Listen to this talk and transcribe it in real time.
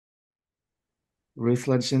Ruth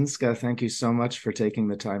Slenczynska, thank you so much for taking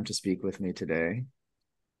the time to speak with me today.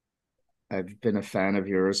 I've been a fan of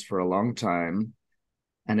yours for a long time,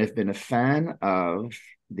 and I've been a fan of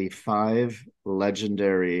the five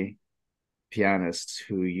legendary pianists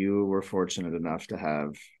who you were fortunate enough to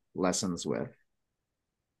have lessons with.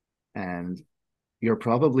 And you're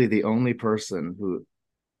probably the only person who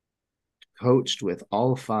coached with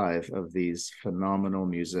all five of these phenomenal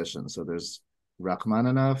musicians. So there's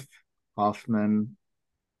Rachmaninoff, Hofmann,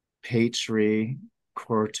 Petri,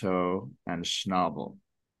 Cortot, and Schnabel,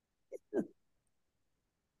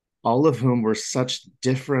 all of whom were such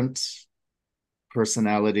different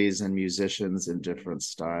personalities and musicians in different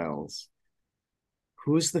styles.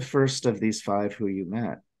 Who's the first of these five who you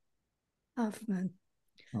met? Hoffman.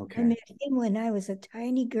 I Okay. met him when I was a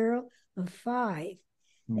tiny girl of 5,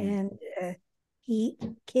 Hmm. and he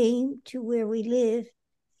came to where we live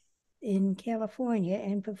in California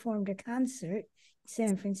and performed a concert in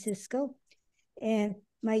San Francisco. And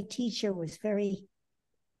my teacher was very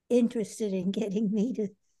interested in getting me to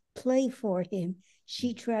play for him.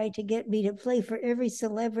 She tried to get me to play for every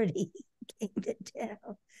celebrity who came to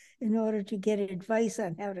town in order to get advice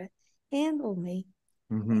on how to handle me.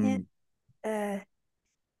 And Mm-hmm. uh,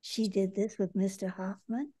 she did this with Mr.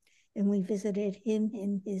 Hoffman, and we visited him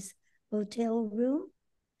in his hotel room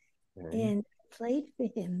Okay. and played for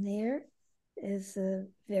him there as a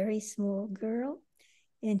very small girl.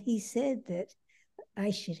 And he said that I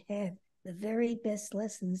should have the very best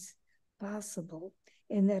lessons possible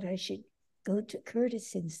and that I should go to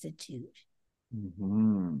Curtis Institute.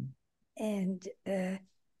 Mm-hmm. And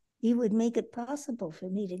he would make it possible for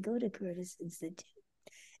me to go to Curtis Institute.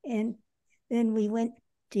 And then we went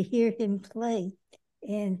to hear him play,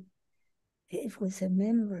 and it was a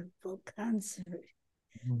memorable concert.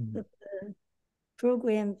 Mm-hmm. The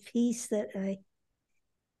program piece that I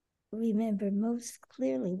remember most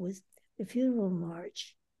clearly was the funeral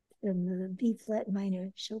march from the B flat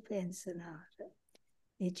minor Chopin sonata.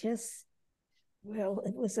 It just, well,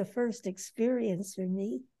 it was a first experience for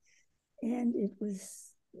me, and it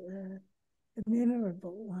was a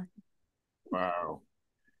memorable one. Wow.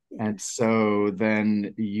 Yeah. And so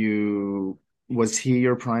then was he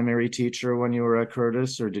your primary teacher when you were at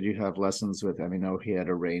Curtis, or did you have lessons with him? I know he had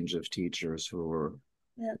a range of teachers who were,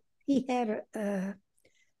 Well, he had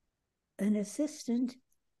an assistant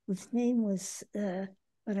whose name was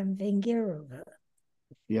Madame Vengerova,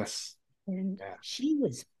 yes. and Yeah. she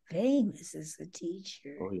was famous as a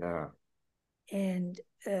teacher. Oh, yeah. And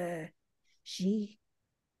she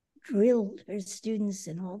drilled her students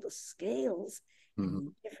in all the scales Mm-hmm.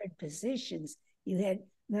 in different positions. You had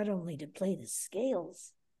not only to play the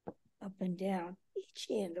scales up and down, each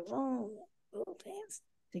hand alone, both hands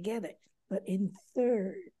together, but in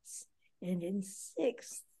thirds and in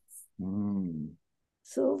sixths. Mm.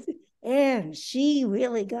 So, and she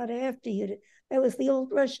really got after you. That was the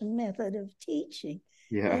old Russian method of teaching.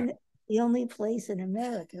 Yeah. And the only place in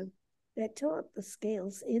America that taught the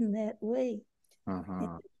scales in that way. And,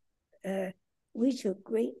 Uh-huh. we took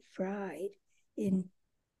great pride in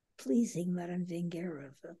pleasing Madame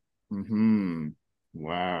Vengerova. Mm-hmm.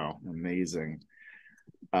 Wow. Amazing.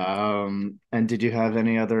 And did you have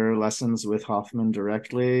any other lessons with Hoffman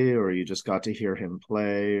directly, or you just got to hear him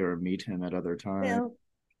play or meet him at other times? Well,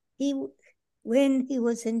 he, when he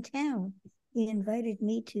was in town, he invited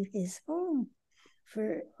me to his home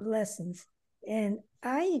for lessons. And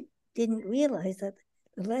I didn't realize that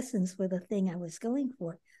the lessons were the thing I was going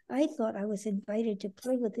for. I thought I was invited to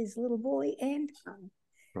play with his little boy, Anton.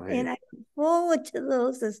 Right. And I look forward to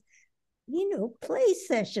those as, play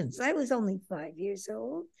sessions. I was only 5 years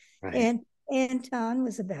old. Right. And Anton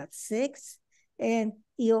was about 6. And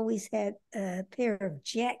he always had a pair of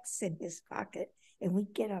jacks in his pocket. And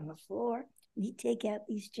we'd get on the floor and he'd take out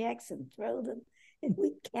these jacks and throw them. And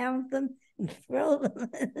we'd count them and throw them.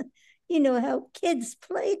 You know how kids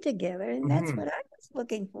play together. And that's Mm-hmm. what I was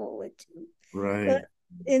looking forward to. Right. But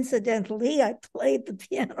incidentally, I played the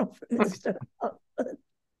piano for Mr. Hoffman.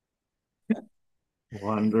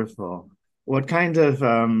 Wonderful. What kind of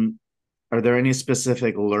are there any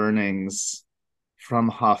specific learnings from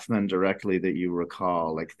Hoffman directly that you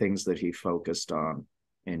recall, like things that he focused on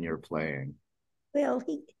in your playing? Well,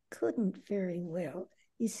 he couldn't very well.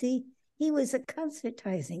 You see, he was a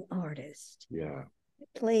concertizing artist. Yeah. He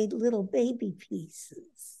played little baby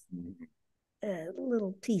pieces, Mhm.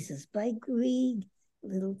 little pieces by Grieg,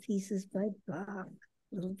 little pieces by Bach,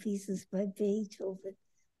 little pieces by Beethoven,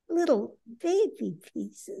 little baby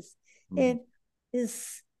pieces. Mhm. And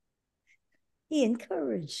his, he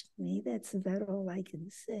encouraged me. That's about all I can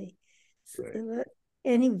say. Right.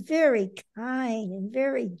 and he very kind and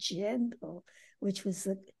very gentle, which was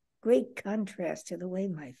a great contrast to the way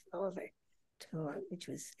my father taught, which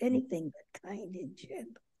was anything but kind and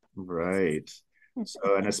gentle. Right.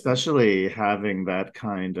 So, and especially having that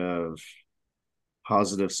kind of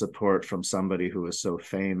positive support from somebody who was so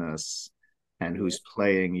famous and Yeah. whose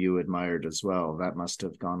playing you admired as well, that must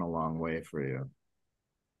have gone a long way for you.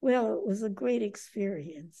 Well, it was a great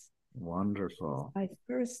experience. Wonderful. My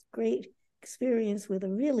first great experience with a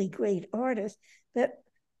really great artist that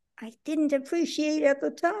I didn't appreciate at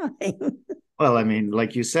the time. Well, I mean,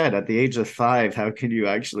 like you said, at the age of 5, how can you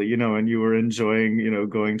actually, and you were enjoying,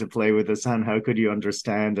 going to play with the son, how could you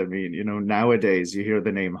understand? I mean, nowadays you hear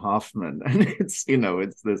the name Hoffman and it's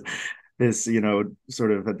this,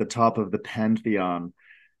 sort of at the top of the pantheon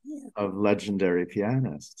Yeah. of legendary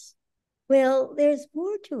pianists. Well, there's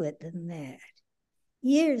more to it than that.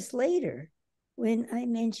 Years later, when I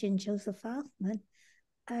mentioned Josef Hofmann,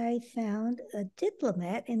 I found a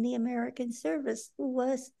diplomat in the American service who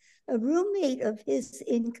was a roommate of his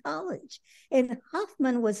in college. And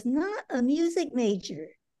Hofmann was not a music major,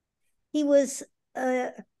 he was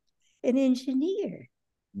an engineer.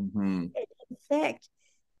 Mm-hmm. In fact,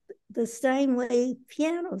 the Steinway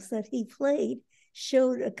pianos that he played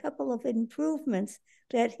showed a couple of improvements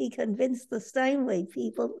that he convinced the Steinway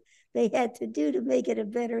people they had to do to make it a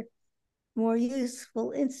better, more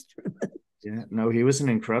useful instrument. Yeah, no, he was an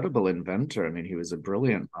incredible inventor. I mean, he was a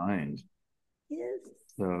brilliant mind. Yes.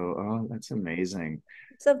 So, oh, that's amazing.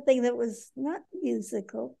 Something that was not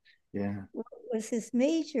musical Yeah. was his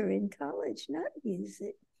major in college, not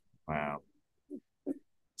music. Wow.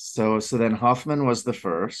 So then Hoffman was the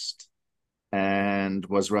first, and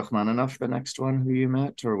was Rachmaninoff the next one who you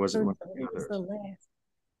met, or was it So one of the it was the others? last.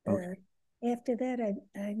 Okay. After that,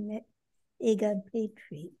 I met Egon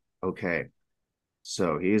Petri. Okay.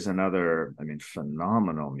 So he's another, I mean,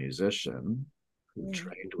 phenomenal musician who Yeah.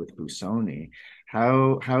 trained with Busoni.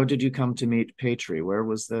 How did you come to meet Petri? Where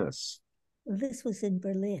was this? Well, this was in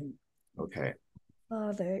Berlin. Okay.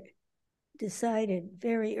 Father decided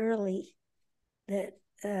very early that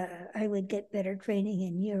I would get better training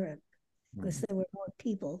in Europe because Hmm. there were more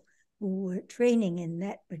people who were training in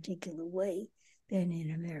that particular way than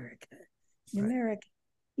in America. In Right. America,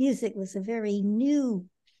 music was a very new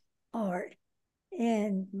art,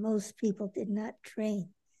 and most people did not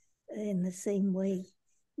train in the same way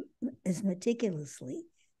as meticulously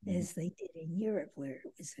as they did in Europe, where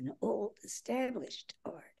it was an old established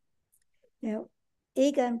art. Now,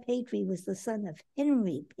 Egon Petri was the son of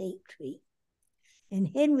Henry Petri, and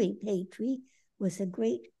Henry Petri was a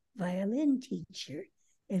great violin teacher,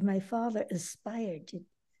 and my father aspired to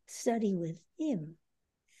study with him.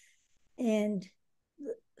 And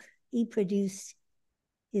he produced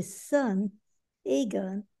his son,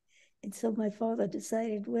 Egon. And so my father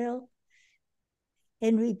decided, well,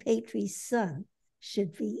 Henry Petri's son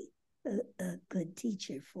should be a good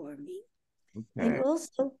teacher for me. And Okay.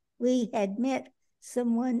 also, we had met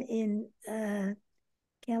someone in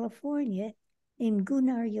California named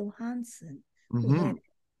Gunnar Johansson, who Mm-hmm. had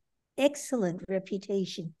excellent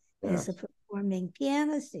reputation as a Yes. performing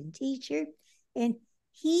pianist and teacher. And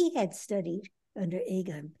he had studied under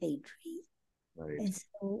Egon Petri. Right. And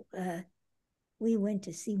so we went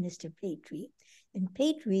to see Mr. Petri. And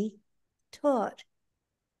Petri taught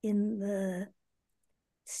in the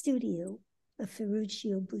studio of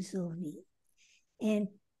Ferruccio Busoni. And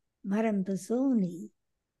Madame Busoni,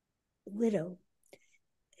 widow,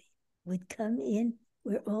 would come in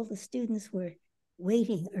where all the students were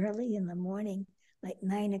waiting early in the morning, like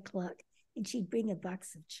 9 o'clock, and she'd bring a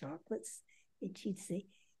box of chocolates and she'd say,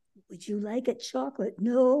 "Would you like a chocolate?"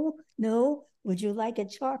 "No, no." "Would you like a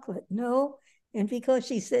chocolate?" "No." And because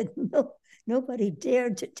she said no, nobody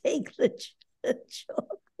dared to take the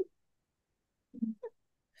chocolate.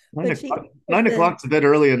 Nine But she o'clock. 9 o'clock's a bit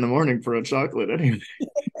early in the morning for a chocolate, anyway.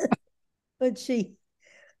 but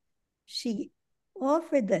she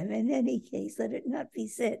offered them in any case. Let it not be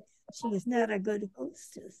said she was not a good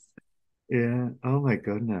hostess. Yeah. Oh my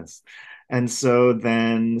goodness. And so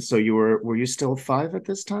then, so were you still 5 at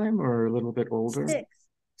this time, or a little bit older? 6.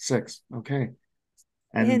 6. Okay.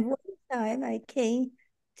 And And one time I came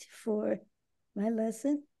for my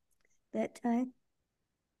lesson that time,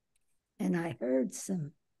 and I heard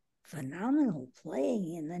some phenomenal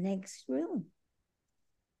playing in the next room.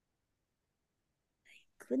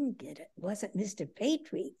 I couldn't get it. It wasn't Mr.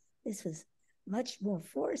 Petri. This was much more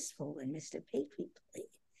forceful than Mr. Petri played.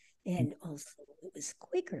 And also, it was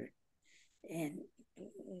quicker and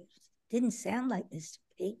it didn't sound like Mr.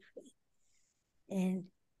 Petri. And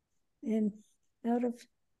out of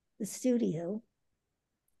the studio,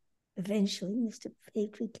 eventually Mr.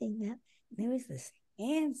 Petri came out, and there was this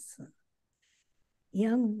handsome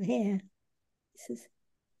young man.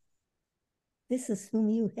 This is whom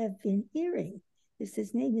you have been hearing.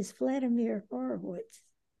 His name is Vladimir Horowitz.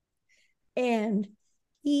 And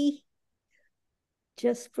he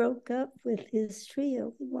just broke up with his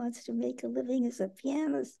trio. He wants to make a living as a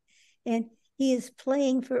pianist. And he is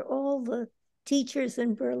playing for all the teachers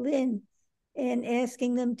in Berlin and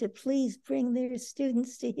asking them to please bring their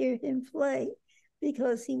students to hear him play,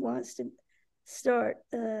 because he wants to start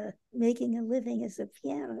making a living as a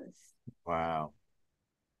pianist. Wow.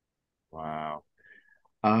 Wow.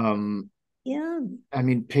 Yeah. I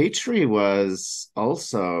mean, Petri was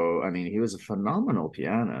also, I mean, he was a phenomenal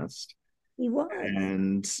pianist He was.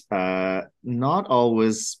 and not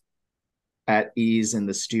always at ease in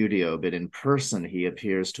the studio, but in person, he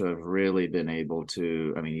appears to have really been able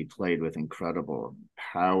to. I mean, he played with incredible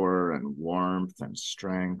power and warmth and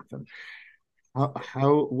strength. And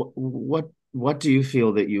what do you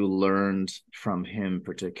feel that you learned from him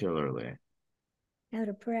particularly? How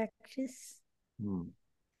to practice.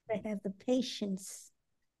 I have the patience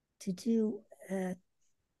to do.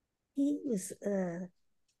 He was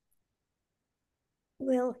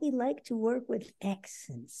well, he liked to work with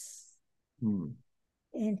accents. And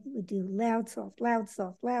he would do loud, soft, loud,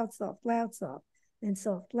 soft, loud, soft, loud, soft, then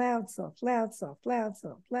soft, loud, soft, loud, soft, loud,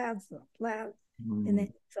 soft, loud, soft, loud, and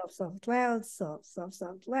then soft, soft, loud, soft, soft,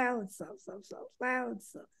 soft, loud, soft, soft, soft, loud,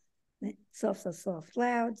 soft, then soft, soft, soft,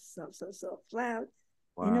 loud, soft, soft, soft, loud,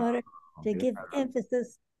 in order to give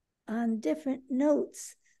emphasis on different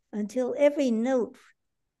notes until every note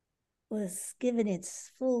was given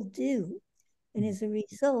its full due. And as a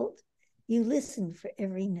result, you listen for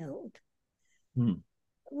every note.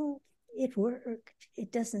 Well, it worked.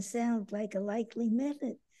 It doesn't sound like a likely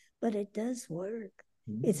method, but it does work.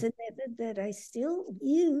 It's a method that I still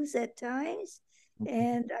use at times,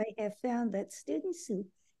 and I have found that students who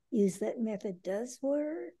use that method does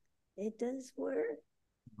work. It does work.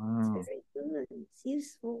 Wow. It's very good. It's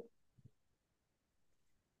useful.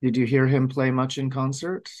 Did you hear him play much in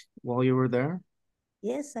concert while you were there?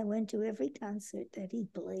 Yes, I went to every concert that he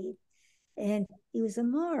played, and he was a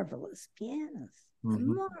marvelous pianist. A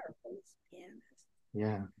marvelous pianist.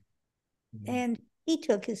 Yeah. And he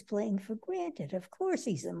took his playing for granted. Of course,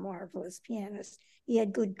 he's a marvelous pianist. He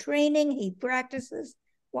had good training. He practices.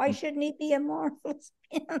 Why shouldn't he be a marvelous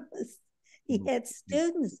pianist? He had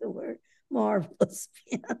students who were marvelous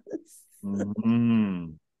pianists.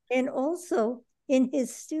 And also, in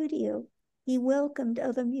his studio, he welcomed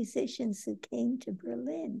other musicians who came to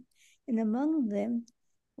Berlin. And among them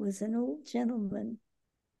was an old gentleman.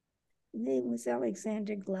 His name was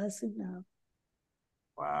Alexander Glazunov.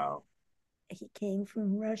 Wow. He came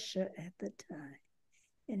from Russia at the time.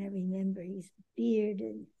 And I remember his beard,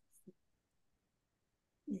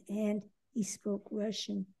 and he spoke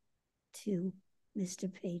Russian to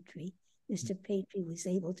Mr. Petri. Mr. Petri was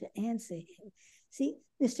able to answer him. See,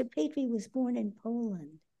 Mr. Petri was born in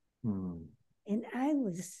Poland. And I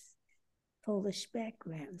was Polish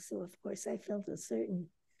background. So, of course, I felt a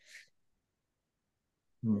certain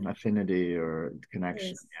affinity or connection.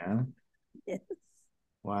 Yes. Yeah. Yes.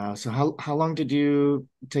 Wow. So how long did you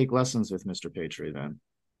take lessons with Mr. Petri then?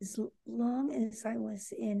 As long as I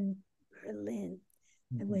was in Berlin,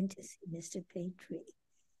 I went to see Mr. Petri.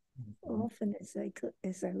 Often as I could,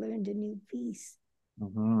 as I learned a new piece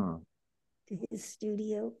to his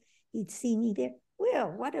studio, he'd see me there.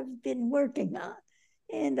 Well, what have you been working on?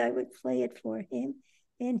 And I would play it for him,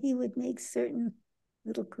 and he would make certain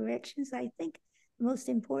little corrections. I think the most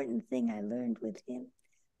important thing I learned with him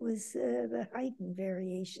was the Haydn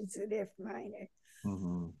variations in F minor.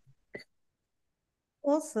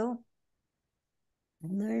 Also, I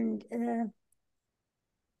learned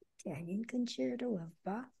Italian Concerto of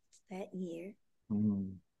Bach that year.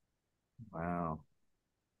 Wow.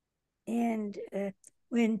 And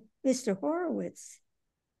when Mr. Horowitz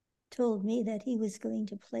told me that he was going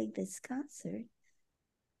to play this concert,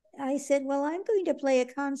 I said, well, I'm going to play a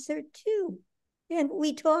concert too. And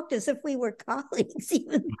we talked as if we were colleagues,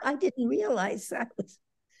 even I didn't realize I was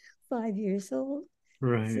 5 years old,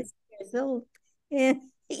 right. 6 years old. And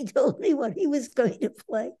he told me what he was going to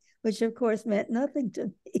play, which of course meant nothing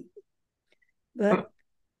to me. But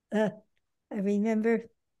I remember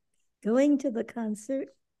going to the concert.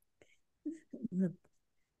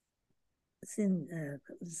 It's in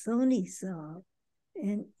Zoni Saal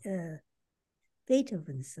and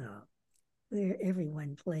Beethoven Saal, where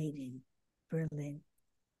everyone played in Berlin,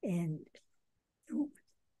 and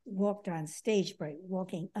walked on stage by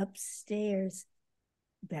walking upstairs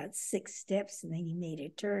about 6 steps, and then you made a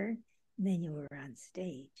turn, and then you were on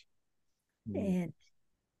stage. Mm. And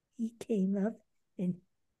he came up, and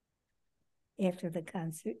after the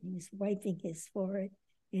concert, he was wiping his forehead,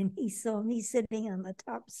 and he saw me sitting on the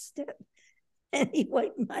top step, and he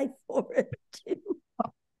wiped my forehead too.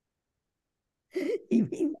 He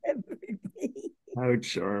remembered me. How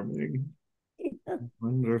charming.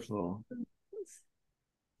 Wonderful.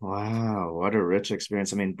 Wow, what a rich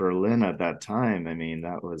experience. I mean, Berlin at that time, I mean,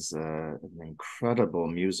 that was an incredible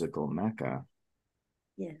musical mecca.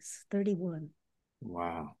 Yes, 31.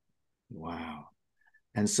 Wow. Wow.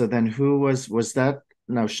 And so then was that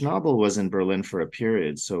now Schnabel was in Berlin for a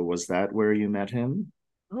period, so was that where you met him?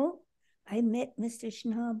 Oh, I met Mr.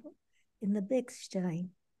 Schnabel in the Bechstein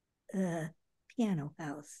uh, piano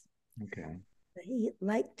house. Okay. He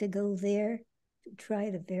liked to go there to try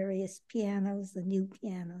the various pianos, the new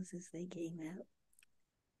pianos as they came out.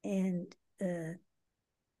 And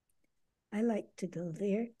I like to go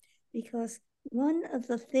there because one of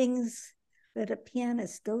the things that a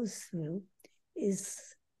pianist goes through is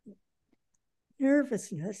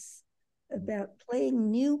nervousness about playing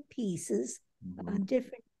new pieces Mhm. on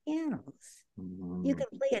different pianos. You Mhm.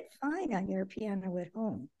 can play it fine on your piano at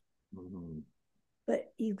home, Mhm.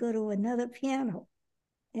 but you go to another piano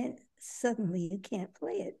and suddenly you can't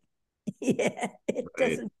play it. Yeah, it Right.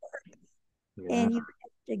 doesn't. Yeah. And you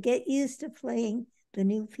have to get used to playing the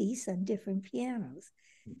new piece on different pianos.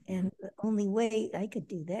 Mhm. And the only way I could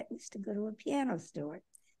do that was to go to a piano store,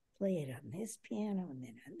 play it on this piano and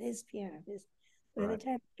then on this piano. This. By the Right.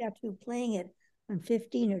 time I got through playing it on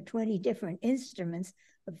 15 or 20 different instruments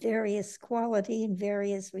of various quality and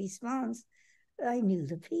various response, I knew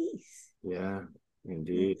the piece. Yeah, Yeah.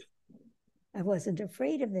 indeed. I wasn't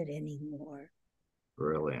afraid of it anymore.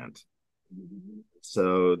 Brilliant. Mhm.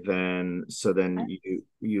 So then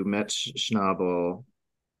you met Schnabel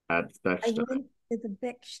at I Bechstein. went to the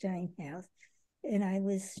Bechstein house and I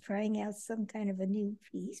was trying out some kind of a new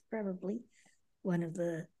piece, probably one of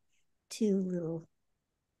the two little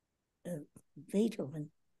uh,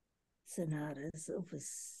 Beethoven sonatas,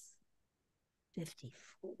 Opus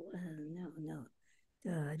 54. No, no.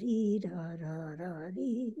 Da dee da da da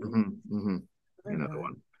dee. Mm-hmm. I Da, know the da.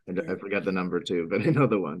 one. I Yeah, forget the number too, but I know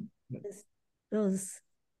the one. those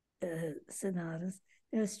sonatas.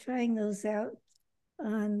 I was trying those out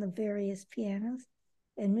on the various pianos,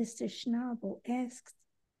 and Mr. Schnabel asked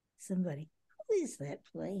somebody, "Who is that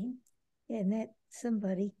playing?" And that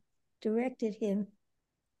somebody directed him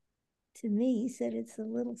to me. He said, "It's a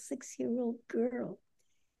little 6-year-old girl."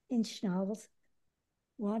 And Schnabel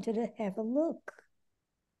wanted to have a look.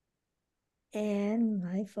 And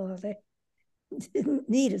my father didn't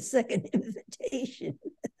need a second invitation,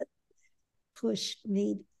 pushed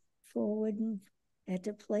me forward and had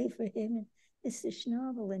to play for him. And Mr.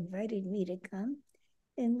 Schnabel invited me to come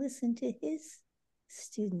and listen to his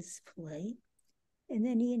students play. And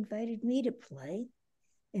then he invited me to play.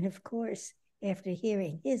 And of course, after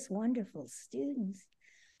hearing his wonderful students,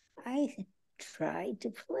 I tried to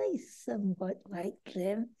play somewhat like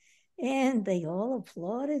them. And they all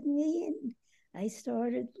applauded me. And I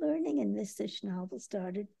started learning. And Mr. Schnabel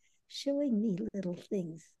started showing me little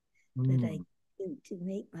things that I Hmm. do to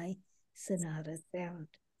make my sonata sound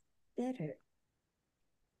better.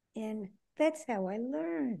 And that's how I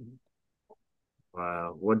learned.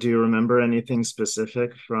 Wow. What do you remember anything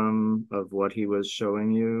specific from of what he was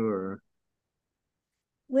showing you or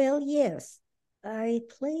Well, yes, I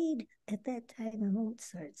played at that time a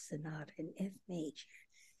Mozart sonata in F major.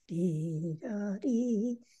 Dee da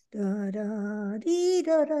dee da da dee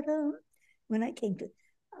da da da. When I came to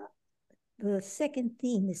uh, the second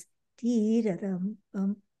theme is dee da dum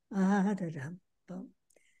bum ah da dum bum.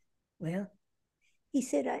 Well, he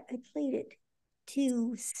said I played it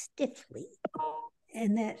too stiffly,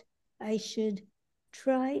 and that I should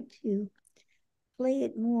try to play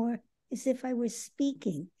it more as if I were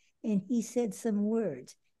speaking. And he said some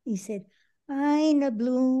words. He said, Eine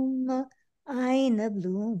Blume, eine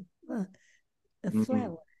Blume, a Mhm.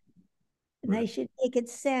 flower. And I should make it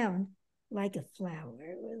sound like a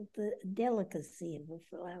flower with the delicacy of a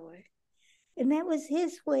flower. And that was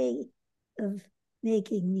his way of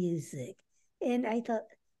making music. And I thought,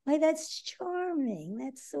 why, that's charming.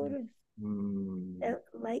 That's sort of Mm,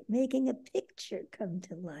 like making a picture come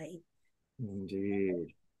to life.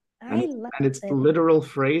 indeed. And I love and it's that. literal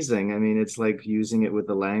phrasing. I mean, it's like using it with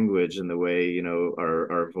the language and the way,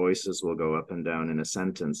 our voices will go up and down in a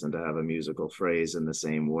sentence and to have a musical phrase in the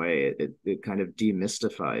same way. It kind of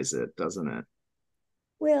demystifies it, doesn't it?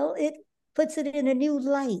 Well, it puts it in a new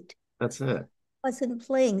light. That's it. I wasn't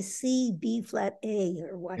playing C, B flat, A,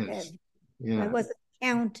 or what have Yes. you. I Yeah. wasn't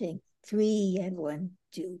counting three and one,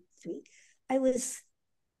 two, three. I was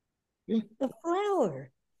a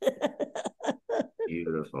flower.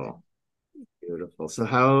 Beautiful. Beautiful. So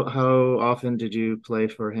how often did you play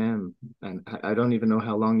for him? And I don't even know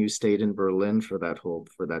how long you stayed in Berlin for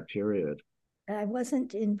that period. I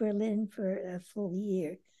wasn't in Berlin for a full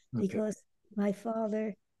year Okay. because my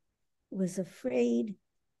father was afraid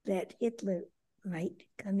that Hitler might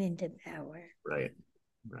come into power. Right.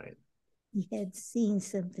 Right. He had seen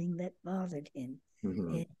something that bothered him Hmm.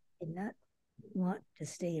 and did not want to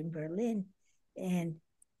stay in Berlin. And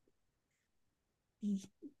he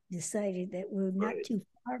decided that we're not Right. too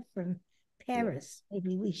far from Yeah. Paris.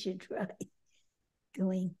 Maybe we should try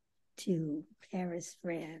going to Paris,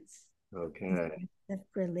 France. And so Okay. I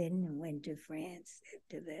left Berlin and went to France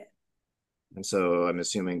after that. And so I'm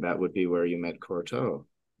assuming that would be where you met Cortot.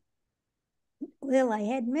 Well, I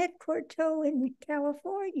had met Cortot in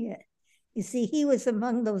California. You see, he was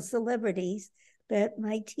among those celebrities that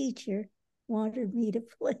my teacher wanted me to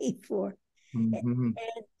play for. Hmm. And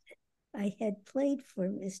I had played for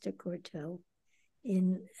Mr. Cortot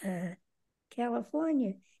in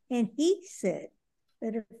California. And he said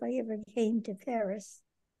that if I ever came to Paris,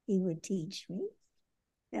 he would teach me.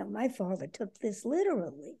 Now, my father took this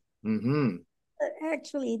literally. Hmm. But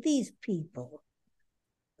actually, these people,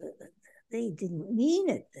 they didn't mean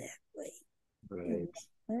it that way. And, Right.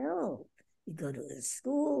 well, you go to a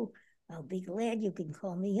school, I'll be glad you can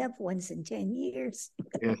call me up once in 10 years.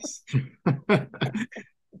 Yes.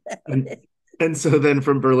 And and so then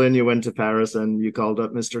from Berlin you went to Paris and you called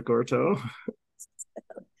up Mr. Cortot?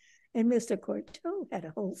 And Mr. Cortot had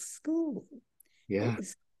a whole school. It Yeah.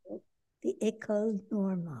 was called the École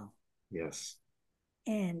Normale. Yes.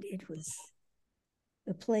 And it was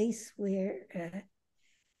a place where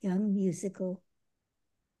young musical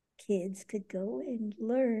kids could go and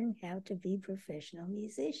learn how to be professional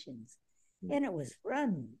musicians. And it was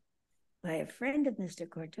run by a friend of Mr.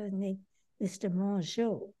 Cortot named Mr.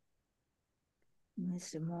 Mongeau.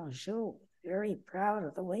 Mr. Mongeau, very proud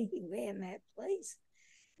of the way he ran that place.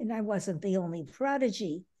 And I wasn't the only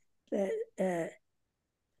prodigy that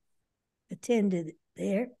attended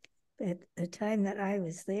there. At the time that I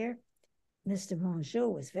was there, Mr.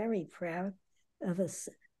 Mongeau was very proud of a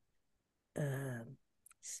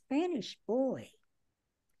Spanish boy.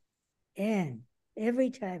 And every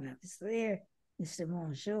time I was there, Mr.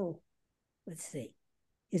 Mongeau would say,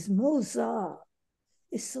 his Mozart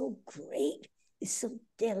is so great, it's so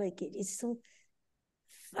delicate, it's so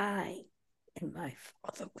fine. And my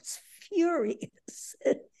father was furious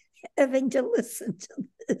at having to listen to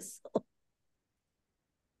this.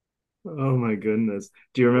 Oh my goodness.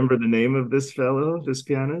 Do you remember the name of this fellow, this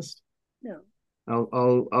pianist? No.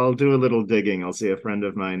 I'll do a little digging. I'll see a friend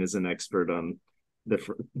of mine is an expert on the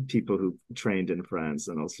people who trained in France,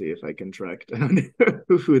 and I'll see if I can track down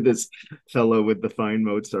who this fellow with the fine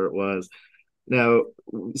Mozart was. Now,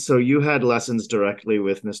 so you had lessons directly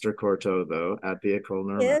with Mr. Cortot, though, at the École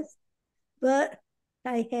Normale. Yes, but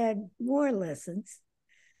I had more lessons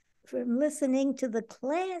from listening to the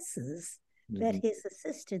classes that Mhm. his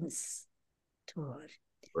assistants taught.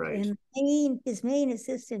 Right. And his main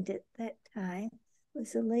assistant at that time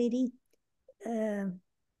was a lady, uh,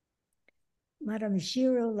 Madame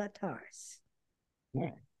Giraud Latars.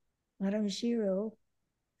 Yeah. Madame Giraud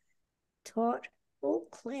taught whole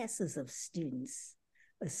classes of students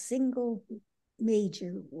a single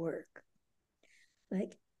major work.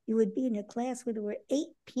 Like you would be in a class where there were 8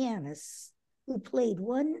 pianists who played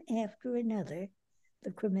one after another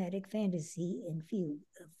the chromatic fantasy and fugue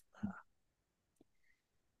of Bach.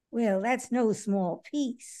 Well, that's no small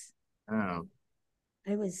piece. Oh.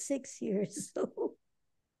 I was 6 years old,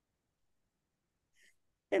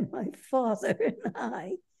 and my father and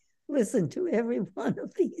I listened to every one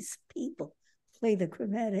of these people play the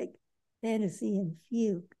chromatic fantasy and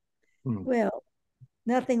fugue. Hmm. Well,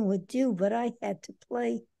 nothing would do, but I had to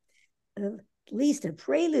play at least a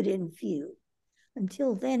prelude in fugue.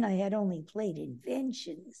 Until then, I had only played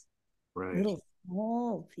inventions, Right. little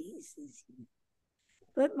small pieces.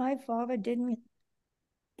 But my father didn't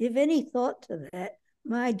give any thought to that.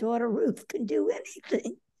 My daughter Ruth can do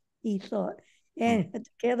anything, he thought. And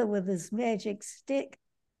together with his magic stick,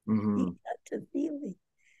 he Mm-hmm. got to feeling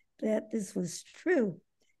that this was true.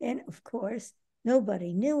 And of course,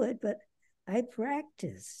 nobody knew it, but I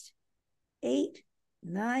practiced 8,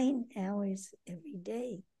 9 hours every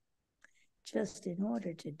day just in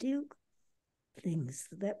order to do things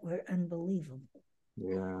that were unbelievable.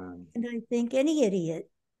 Yeah. And I think any idiot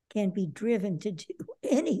can be driven to do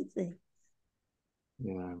anything.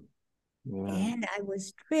 Yeah. Yeah. And I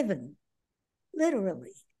was driven,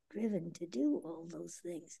 literally driven to do all those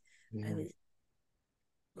things. I Yeah. was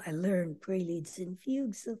I learned preludes and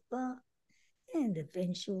fugues of Bach, and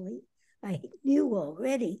eventually I knew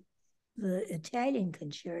already the Italian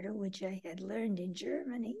concerto, which I had learned in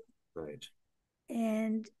Germany. Right.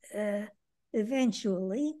 And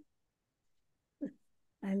eventually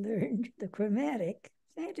I learned the chromatic,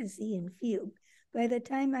 fantasy, and fugue. By the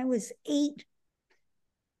time I was 8.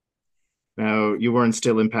 Now, you weren't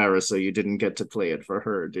still in Paris, so you didn't get to play it for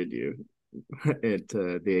her, did you? At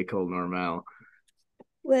the École Normale.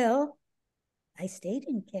 Well, I stayed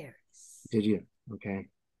in Paris. Did you? Okay.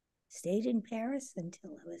 Stayed in Paris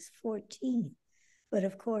until I was 14. But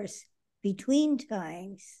of course, between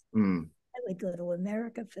times, I would go to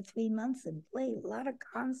America for 3 months and play a lot of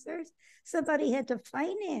concerts. Somebody had to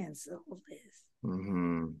finance all this.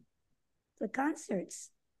 Mm-hmm. The concerts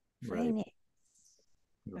finance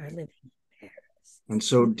our living in Paris. And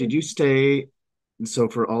so did you stay, so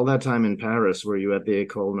for all that time in Paris, were you at the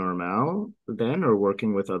École Normale then or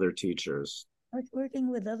working with other teachers? I was working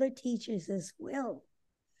with other teachers as well.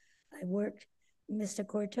 Mr.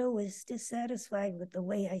 Cortot was dissatisfied with the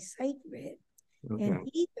way I sight read. Okay. And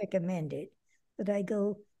he recommended that I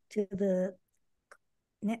go to the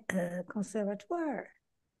Conservatoire.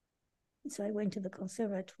 And so I went to the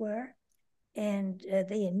Conservatoire, and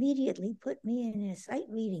they immediately put me in a sight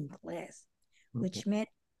reading class, which meant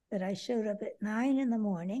that I showed up at 9 in the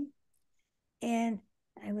morning, and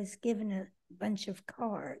I was given a bunch of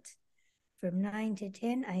cards. From 9 to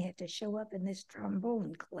 10, I had to show up in this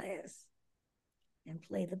trombone class and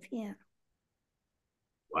play the piano.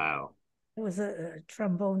 Wow. It was a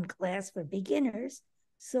trombone class for beginners.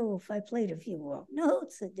 So if I played a few wrong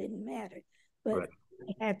notes, it didn't matter. But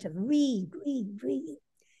I had to read.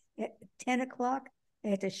 At 10 o'clock, I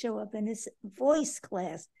had to show up in this voice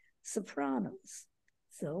class, sopranos.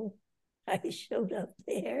 So I showed up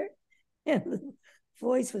there, and the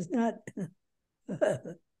voice was not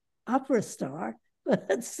opera star,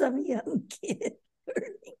 but some young kid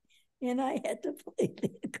learning, and I had to play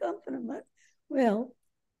the accompaniment. Well,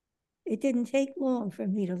 it didn't take long for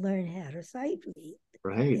me to learn how to sight read.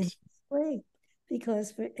 Right. In this way,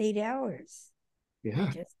 because for 8 hours, I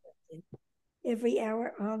just every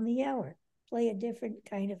hour on the hour, play a different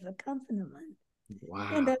kind of accompaniment. Wow.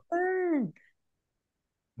 And I learned.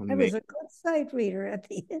 I was a good sight reader at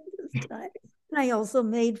the end of the time. And I also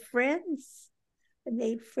made friends. I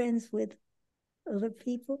made friends with other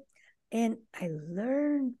people. And I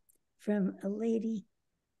learned from a lady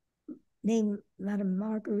named Madame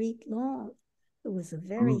Marguerite Long, who was a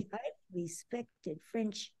very highly respected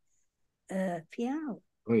French piano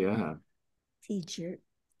teacher.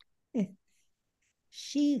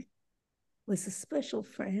 She was a special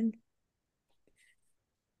friend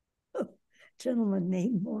of a gentleman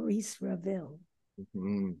named Maurice Ravel.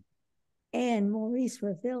 Mm-hmm. And Maurice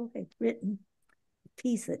Ravel had written a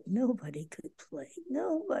piece that nobody could play.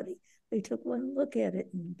 Nobody. They took one look at it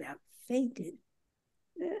and about fainted.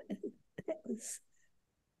 That was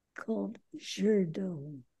called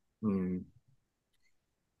Jerdon. Mm.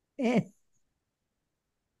 And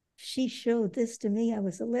she showed this to me. I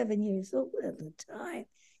was 11 years old at the time,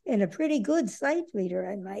 and a pretty good sight reader,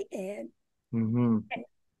 I might add. Mm-hmm.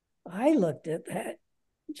 I looked at that,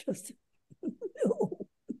 just, no,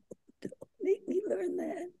 don't make me learn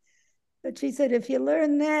that. But she said, if you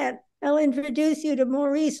learn that, I'll introduce you to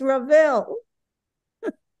Maurice Ravel.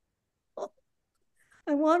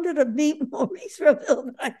 I wanted to meet Maurice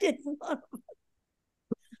Ravel, but I didn't want to.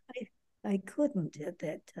 I couldn't at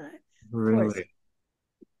that time. Really? Of course,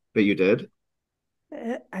 but you did?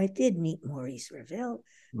 I did meet Maurice Ravel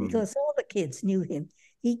because all the kids knew him.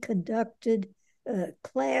 He conducted a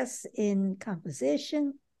class in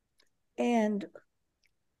composition, and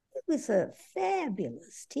he was a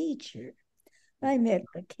fabulous teacher. I met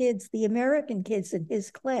the American kids in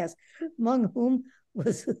his class, among whom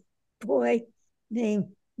was a boy named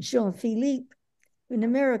Jean-Philippe, an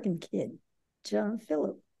American kid, John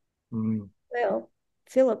Philip. Mm. Well,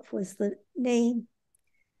 Philip was the name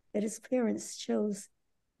that his parents chose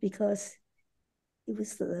because he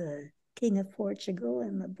was the king of Portugal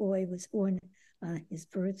and the boy was born on his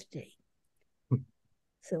birthday.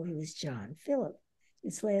 So he was John Philip.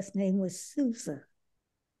 His last name was Sousa.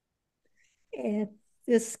 And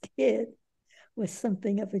this kid was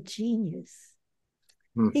something of a genius.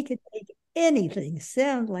 He could make anything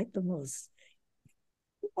sound like the most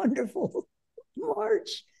wonderful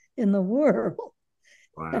march in the world.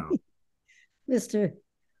 Wow. Mr.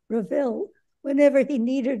 Ravel, whenever he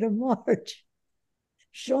needed a march,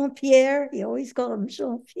 Jean-Pierre, he always called him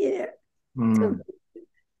Jean-Pierre, to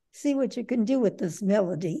see what you can do with this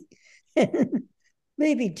melody. And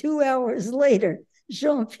maybe 2 hours later,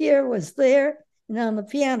 Jean-Pierre was there And on the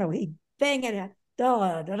piano, he'd bang it out.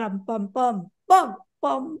 Da da dum bum bum bum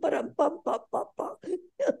bum ba dum bum bum bum bum.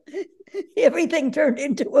 Everything turned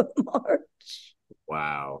into a march.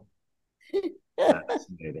 Wow.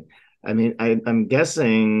 Fascinating. I mean, I'm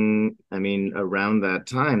guessing, I mean, around that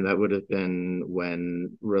time, that would have been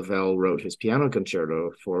when Ravel wrote his piano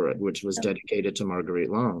concerto for it, which was dedicated to Marguerite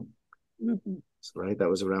Long. Mm-hmm. Right? That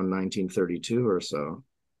was around 1932 or so.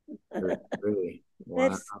 Really?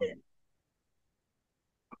 Wow.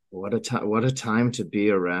 What a time! What a time to be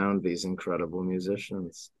around these incredible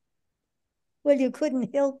musicians. Well, you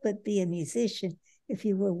couldn't help but be a musician if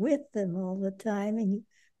you were with them all the time and you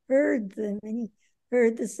heard them and you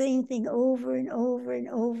heard the same thing over and over and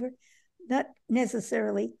over, not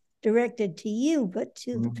necessarily directed to you, but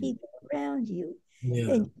to the people around you.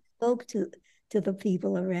 Yeah. And you spoke to the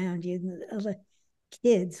people around you, the other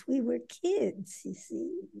kids. We were kids, you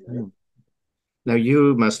see. Now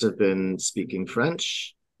you must have been speaking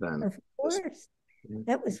French then. Of course.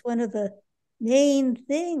 That was one of the main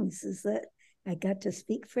things, is that I got to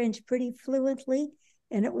speak French pretty fluently,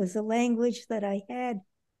 and it was a language that I had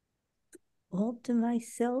all to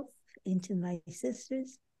myself and to my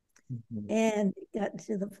sisters. And it got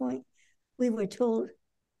to the point we were told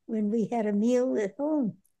when we had a meal at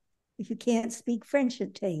home, if you can't speak French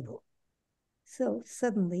at table. So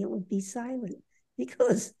suddenly it would be silent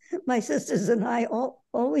because my sisters and I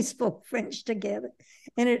always spoke French together.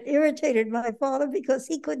 And it irritated my father because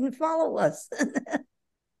he couldn't follow us.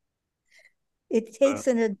 It takes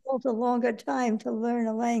an adult a longer time to learn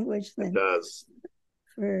a language than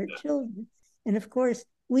for children. And of course,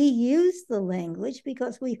 we use the language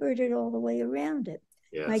because we heard it all the way around it.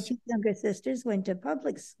 Yes. My two younger sisters went to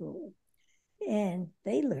public school and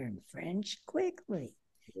they learned French quickly.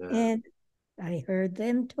 Yeah. And I heard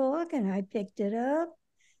them talk and I picked it up.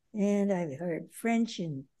 And I heard French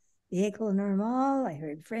in the École Normale. I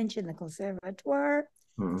heard French in the Conservatoire.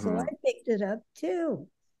 So I picked it up too.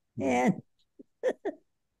 And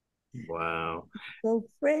wow. So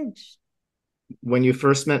French. When you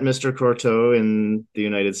first met Mr. Cortot in the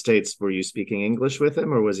United States, were you speaking English with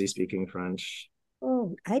him or was he speaking French?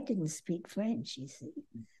 Oh, I didn't speak French, you see,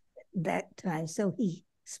 that time. So he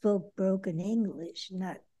spoke broken English,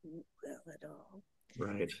 not well at all.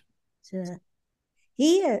 Right. So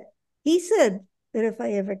he said that if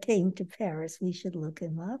I ever came to Paris, we should look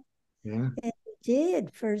him up. Yeah. And we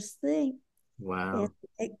did, first thing. Wow. And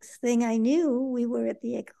the next thing I knew, we were at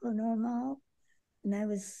the École Normale, and I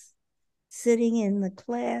was sitting in the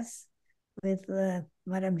class with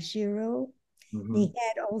Madame Giraud. He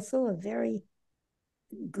had also a very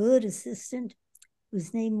good assistant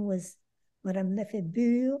whose name was Madame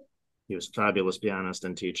Lefebvre. He was a fabulous pianist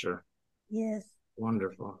and teacher. Yes.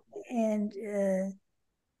 Wonderful. And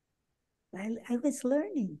I was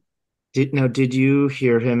learning. Did you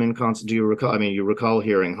hear him in concert? Do you recall? I mean, you recall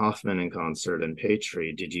hearing Hofmann in concert and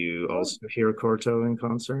Petri. Did you also hear Cortot in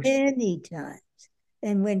concert? Many times,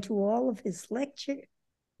 and went to all of his lecture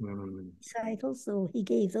recitals. So he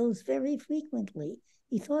gave those very frequently.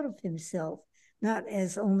 He thought of himself not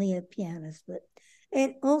as only a pianist,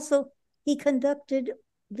 and also he conducted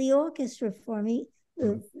the orchestra for me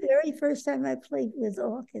the very first time I played with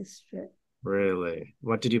orchestra. Really?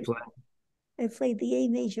 What did you play? I played the A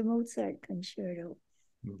major Mozart concerto.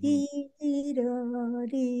 Wow.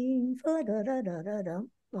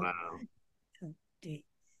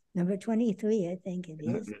 Number 23, I think it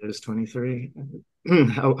is. It is 23.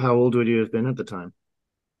 How old would you have been at the time?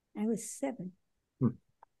 I was 7.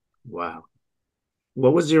 Wow.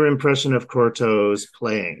 What was your impression of Cortot's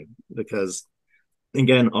playing? Because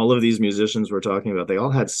again, all of these musicians we're talking about, they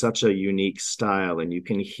all had such a unique style, and you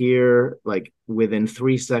can hear, like, within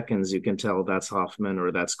 3 seconds, you can tell that's Hofmann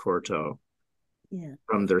or that's Cortot. Yeah.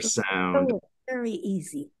 From their sound. Very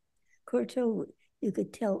easy. Cortot, you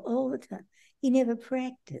could tell all the time. He never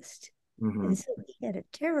practiced. And so he had a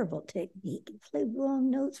terrible technique. He played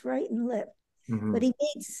wrong notes right and left. But he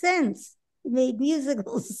made sense. He made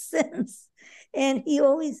musical sense. And he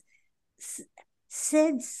always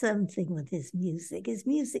said something with his music. His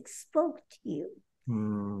music spoke to you.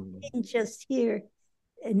 You didn't just hear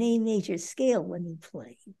an A major scale when he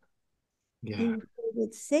played. Yeah. He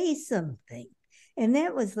would say something. And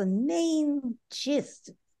that was the main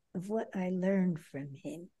gist of what I learned from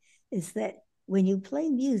him, is that when you play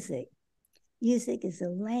music, music is a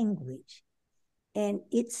language and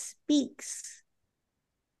it speaks.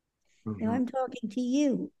 Now I'm talking to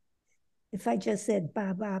you. If I just said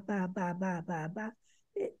ba, ba, ba, ba, ba, ba, ba,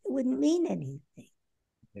 it wouldn't mean anything.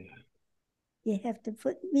 Yeah. You have to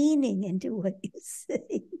put meaning into what you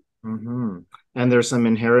say. And there's some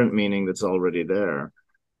inherent meaning that's already there.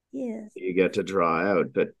 Yes. you get to draw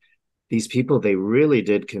out. But these people, they really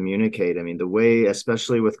did communicate. I mean, the way,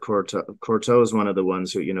 especially with Cortot is one of the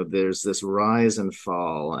ones who, there's this rise and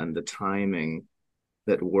fall and the timing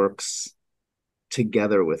that works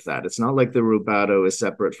together with that. It's not like the rubato is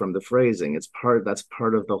separate from the phrasing. That's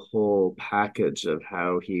part of the whole package of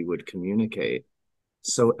how he would communicate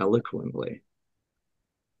so eloquently.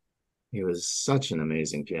 He was such an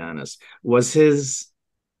amazing pianist.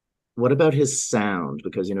 What about his sound?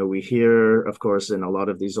 Because, we hear, of course, in a lot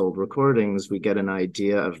of these old recordings, we get an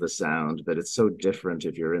idea of the sound, but it's so different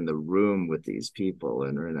if you're in the room with these people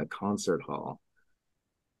and are in a concert hall.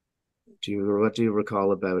 What do you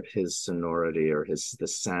recall about his sonority or the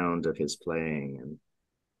sound of his playing?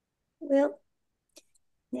 Well,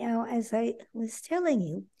 now, as I was telling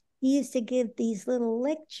you, he used to give these little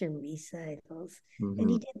lecture recitals, and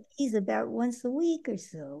he did these about once a week or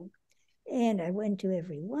so. And I went to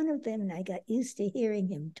every one of them, and I got used to hearing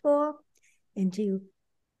him talk and to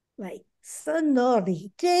like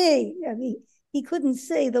sonorité. I mean, he couldn't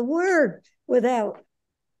say the word without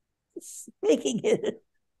making it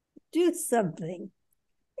do something.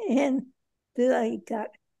 And then I got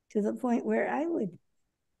to the point where I would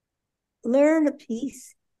learn a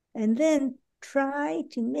piece and then try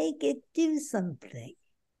to make it do something,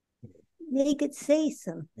 make it say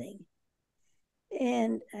something.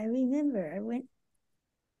 And I remember I went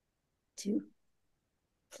to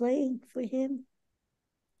play for him.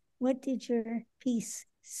 What did your piece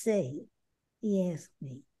say? He asked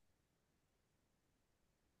me.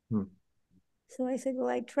 So I said, well,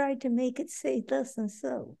 I tried to make it say thus and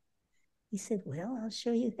so. He said, well, I'll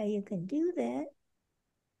show you how you can do that.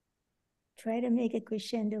 Try to make a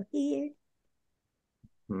crescendo here.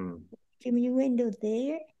 Diminuendo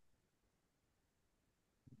there.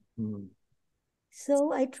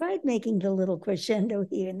 So I tried making the little crescendo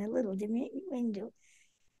here and the little diminuendo.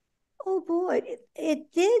 Oh boy,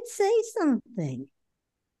 it did say something.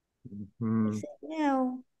 I said,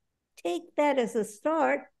 now take that as a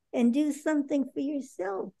start and do something for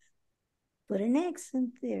yourself. Put an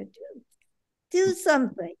accent there. Do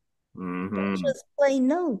something. Don't just play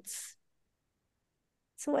notes.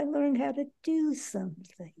 So I learned how to do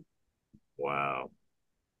something. Wow.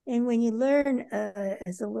 And when you learn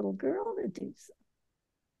as a little girl to do something,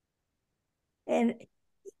 and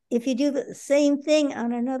if you do the same thing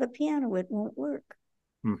on another piano, it won't work.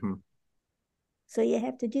 So you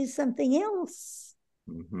have to do something else.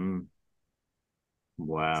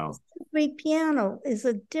 Wow. So every piano is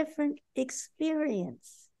a different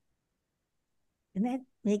experience. And that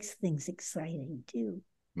makes things exciting too.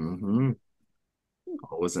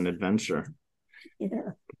 Always an adventure.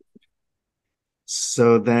 Yeah.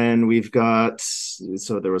 So then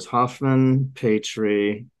there was Hofmann,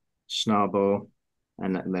 Petri, Schnabel,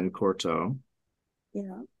 and then Cortot.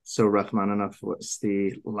 Yeah. So Rachmaninoff was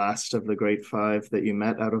the last of the great five that you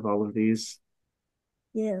met out of all of these?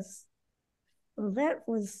 Yes. Well, that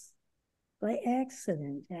was by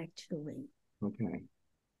accident, actually. Okay.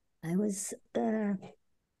 I was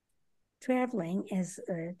traveling as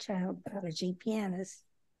a child prodigy pianist,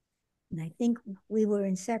 and I think we were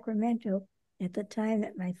in Sacramento at the time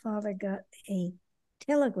that my father got a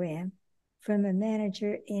telegram from a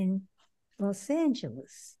manager in Los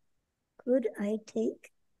Angeles. Could I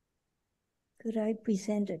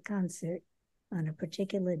present a concert on a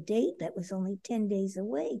particular date that was only 10 days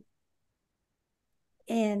away?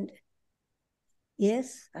 And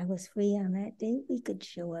yes, I was free on that day. We could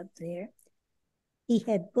show up there. He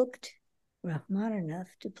had booked Rachmaninoff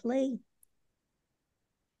to play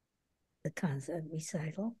the concert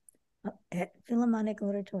recital at Philharmonic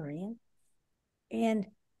Auditorium. And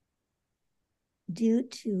due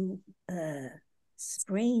to a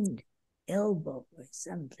sprained elbow or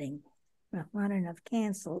something, Rachmaninoff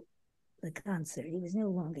canceled the concert. He was no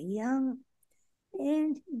longer young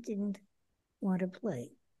and he didn't want to play.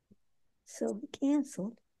 So he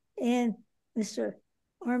canceled. And Mr.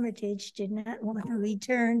 Armitage did not want to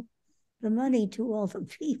return the money to all the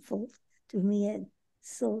people to whom he had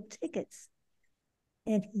sold tickets.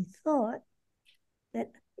 And he thought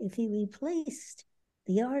that if he replaced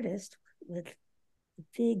the artist with a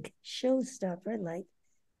big showstopper like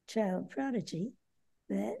Child Prodigy,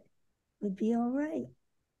 that would be all right.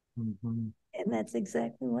 And that's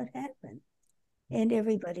exactly what happened. And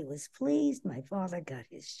everybody was pleased. My father got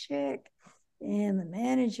his check, and the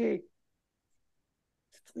manager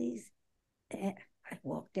was pleased. And I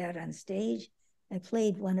walked out on stage. I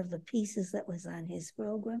played one of the pieces that was on his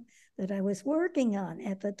program that I was working on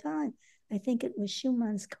at the time. I think it was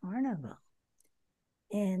Schumann's Carnival.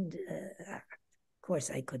 And of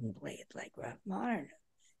course, I couldn't play it like Rachmaninoff.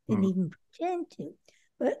 Didn't even pretend to.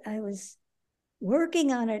 But I was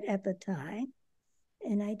working on it at the time,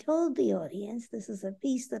 and I told the audience, this is a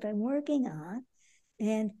piece that I'm working on,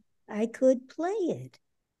 and I could play it.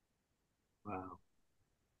 Wow.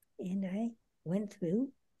 And I went through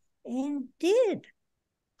and did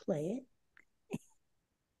play it.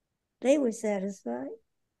 They were satisfied.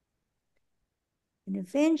 And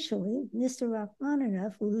eventually, Mr.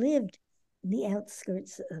 Rachmaninoff, who lived in the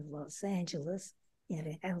outskirts of Los Angeles, he had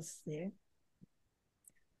a house there,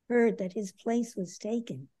 heard that his place was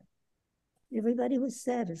taken. Everybody was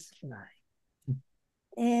satisfied.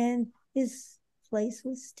 And his place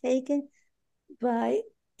was taken by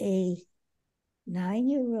a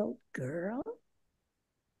 9-year-old girl.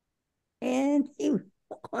 And he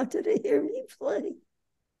wanted to hear me play.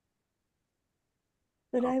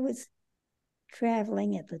 But I was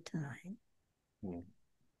traveling at the time.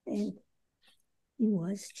 And he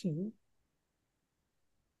was too.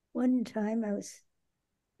 One time I was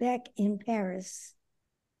back in Paris,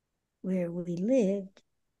 where we lived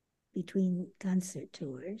between concert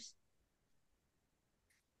tours.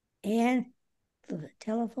 And the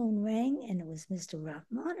telephone rang, and it was Mr.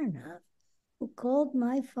 Rachmaninoff, who called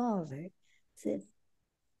my father, said,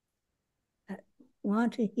 I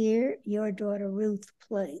want to hear your daughter Ruth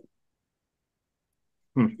play.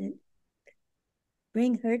 Said,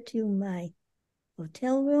 bring her to my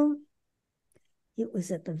hotel room. It was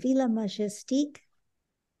at the Villa Majestique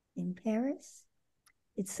in Paris.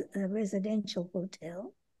 It's a residential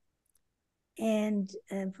hotel. And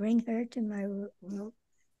bring her to my room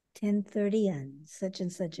 10:30 on such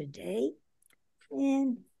and such a day.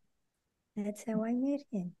 And that's how I met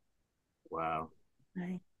him. Wow.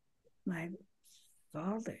 My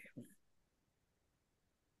father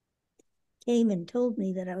came and told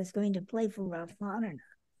me that I was going to play for Rachmaninoff.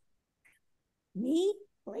 Me?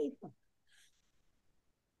 Play for?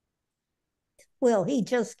 Well, he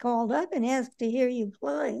just called up and asked to hear you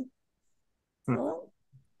play. Well,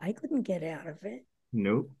 I couldn't get out of it.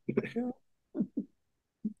 Nope. So,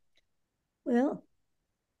 well,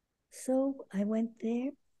 so I went there,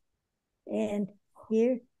 and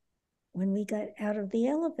here, when we got out of the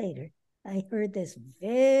elevator, I heard this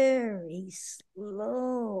very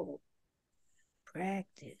slow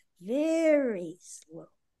practice, very slow.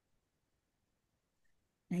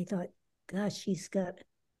 And I thought, gosh, she's got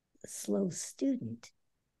a slow student.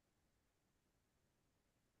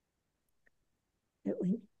 But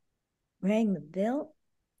we rang the bell,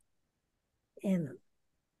 and the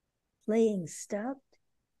playing stopped.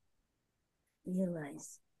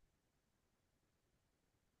 Realized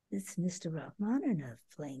it's Mr. Rachmaninoff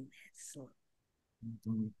playing that slow.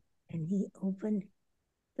 Mm-hmm. And he opened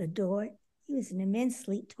the door. He was an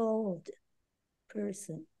immensely tall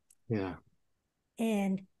person. Yeah.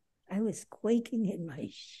 And I was quaking in my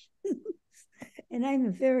shoes. And I'm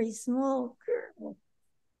a very small girl.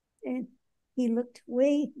 And he looked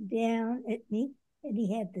way down at me, and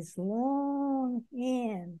he had this long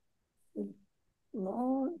hand with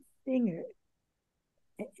long finger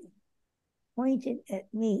pointed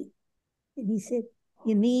at me. And he said,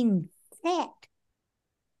 you mean that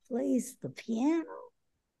plays the piano?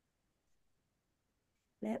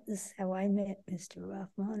 That was how I met Mr.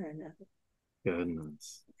 Rachmaninoff.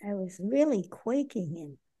 Goodness. I was really quaking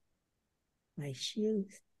in my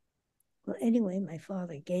shoes. Well, anyway, my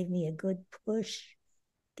father gave me a good push,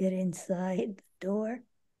 get inside the door,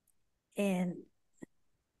 and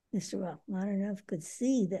Mr. Rachmaninoff could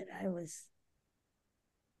see that I was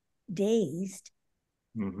dazed.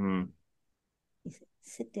 Mm-hmm. He said,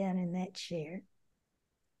 sit down in that chair.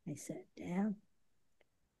 I sat down,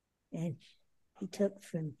 and he took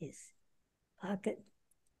from his pocket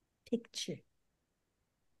picture.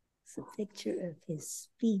 It's a picture of his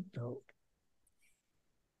speedboat.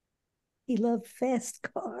 He loved fast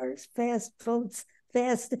cars, fast boats,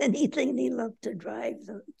 fast anything, and he loved to drive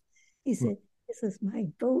them. He said, this is my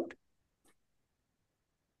boat.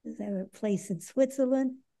 I have a place in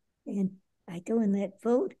Switzerland, and I go in that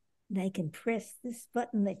boat, and I can press this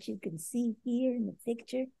button that you can see here in the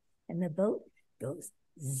picture, and the boat goes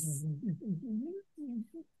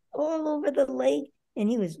all over the lake, and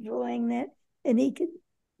he was drawing that, and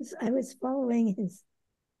I was following his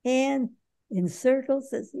hand in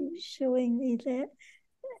circles as he was showing me that.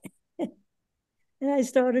 And I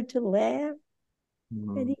started to laugh,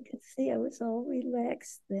 and he could see I was all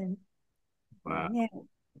relaxed then. Wow.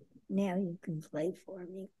 Now you can play for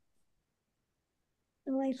me.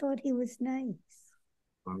 So I thought he was nice.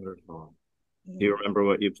 Wonderful. Yeah. Do you remember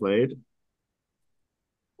what you played?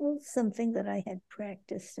 Well, something that I had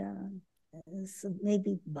practiced on,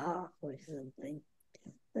 maybe Bach or something.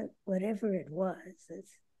 But whatever it was,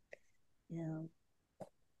 it's,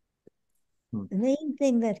 Hmm. The main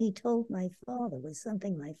thing that he told my father was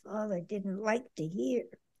something my father didn't like to hear.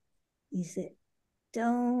 He said,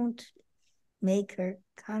 don't make her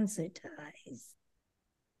concertize.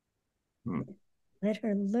 Hmm. Let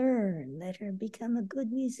her learn. Let her become a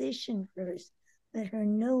good musician first. Let her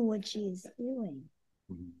know what she is doing.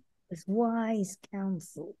 Hmm. It was wise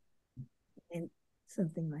counsel and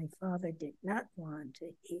something my father did not want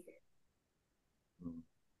to hear.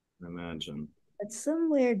 Imagine. But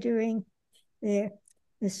somewhere during there,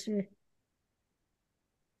 Mr.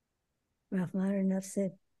 Rachmaninoff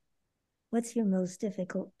said, what's your most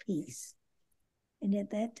difficult piece? And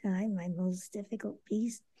at that time, my most difficult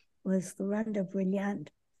piece was the Ronda Brillante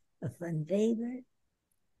of Van Weber.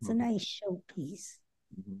 It's a nice showpiece,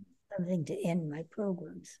 something to end my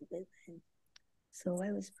programs with. And so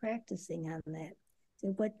I was practicing on that. I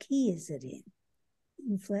said, what key is it in?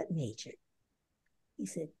 In flat major. He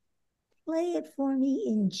said, play it for me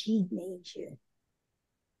in G major.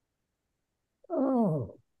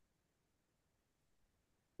 Oh,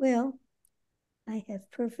 well, I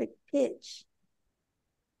have perfect pitch.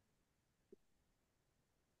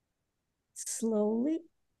 Slowly,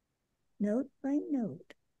 note by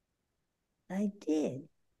note, I did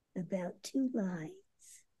about 2 lines.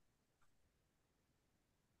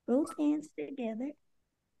 Both hands together,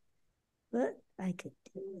 but I could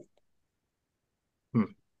do it.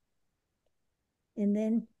 Hmm. And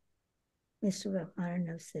then Mr.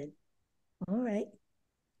 Rachmaninoff said, all right,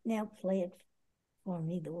 now play it for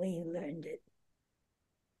me the way you learned it.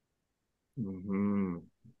 Mm-hmm.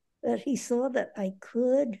 But he saw that I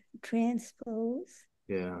could transpose.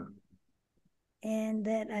 Yeah. And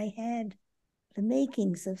that I had the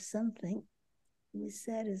makings of something. He was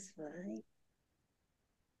satisfied.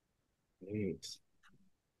 Great.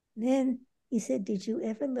 Then he said, did you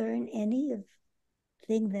ever learn any of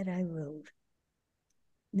thing that I wrote?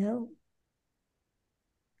 No.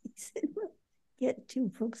 He said, well, get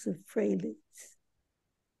 2 books of preludes.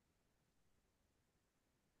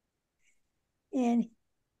 And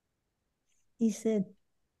he said,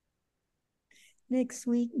 next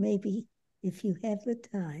week, maybe, if you have the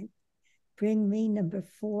time, bring me number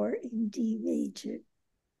 4 in D major.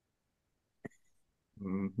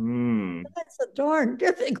 Mm-hmm. That's a darn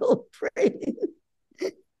difficult prelude.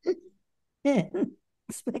 And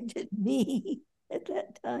expected me at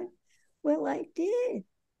that time. Well, I did.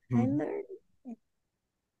 I learned.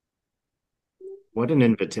 What an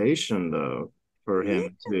invitation, though, for Yeah,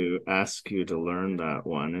 him to ask you to learn that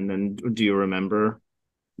one. And then do you remember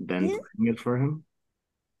then yeah, playing it for him?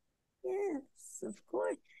 yes, of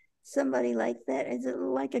course. Somebody like that is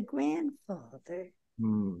like a grandfather.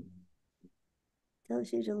 Hmm.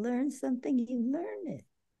 Tells you to learn something, you learn it.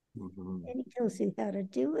 Mm-hmm. And he tells you how to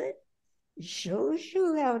do it, shows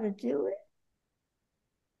you how to do it.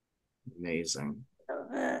 Amazing.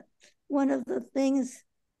 One of the things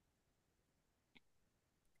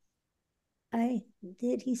I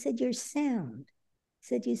did, he said, your sound. He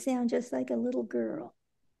said, you sound just like a little girl.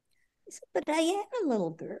 I said, but I am a little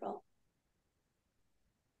girl.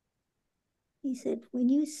 He said, when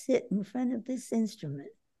you sit in front of this instrument,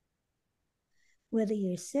 whether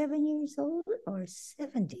you're 7 years old or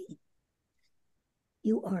 70,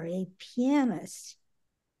 you are a pianist.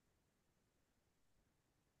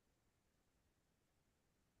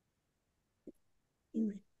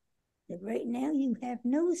 You, right now, you have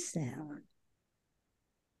no sound.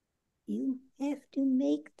 You have to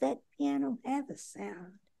make that piano have a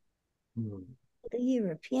sound. Hmm. Whether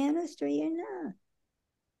you're a pianist or you're not.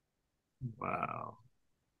 Wow.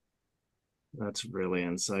 That's really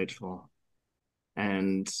insightful.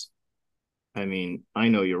 And I mean, I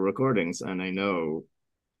know your recordings and I know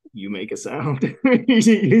you make a sound.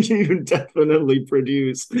 You definitely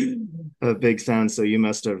produce a big sound. So you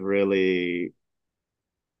must have really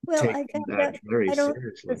Well, taken I found that out very I don't,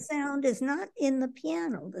 the seriously. sound is not in the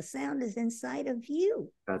piano. The sound is inside of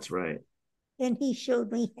you. That's right. And he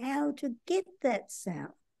showed me how to get that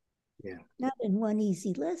sound. Yeah. Not in one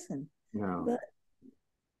easy lesson, No. but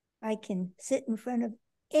I can sit in front of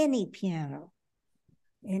any piano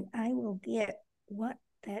and I will get what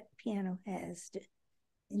that piano has to,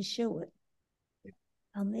 and show it.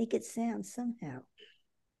 I'll make it sound somehow.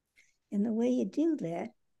 And the way you do that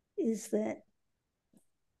is that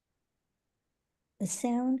the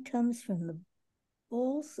sound comes from the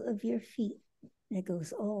balls of your feet. And it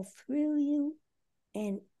goes all through you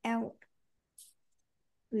and out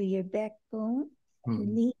through your backbone. You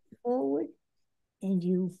Hmm. lean forward and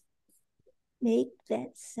you make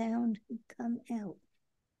that sound come out.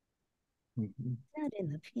 Mm-hmm. Not in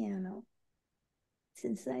the piano. It's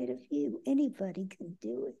inside of you. Anybody can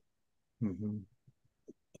do it. Mm-hmm.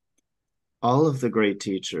 all of the great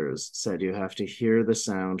teachers said you have to hear the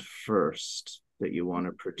sound first that you want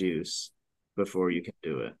to produce before you can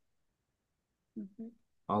do it. Mm-hmm.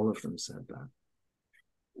 All of them said that.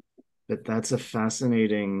 But that's a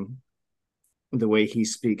fascinating, the way he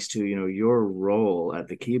speaks to, your role at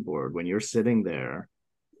the keyboard. When you're sitting there,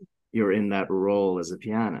 you're in that role as a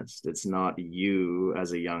pianist. It's not you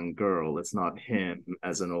as a young girl. It's not him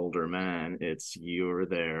as an older man. It's you're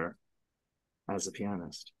there as a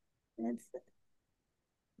pianist.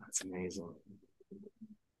 That's amazing.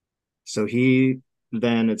 So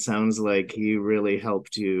then it sounds like he really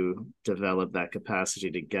helped you develop that capacity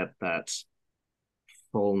to get that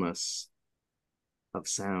fullness of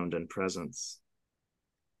sound and presence.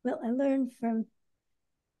 Well, I learned from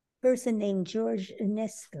a person named George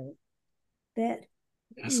Enesco that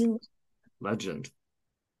Yes. Legend.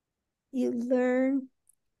 You learn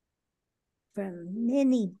from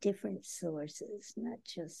many different sources, not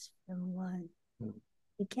just from one.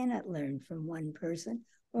 You cannot learn from one person,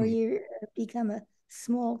 or you become a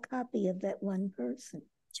small copy of that one person.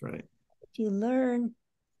 That's right. If you learn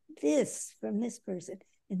this from this person,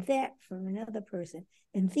 and that from another person,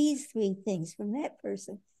 and these three things from that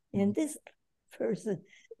person, and this person,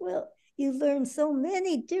 well, you learn so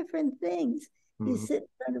many different things. You sit in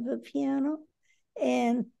front of a piano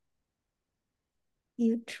and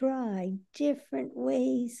you try different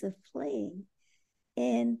ways of playing,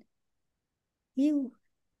 and you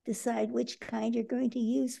decide which kind you're going to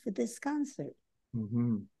use for this concert.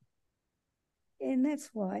 Mm-hmm. And that's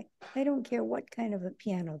why I don't care what kind of a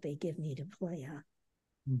piano they give me to play on.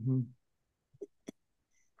 Mm-hmm.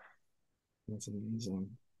 That's amazing.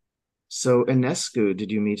 So Enescu,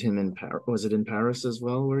 did you meet him in Paris? Was it in Paris as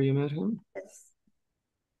well where you met him? Yes.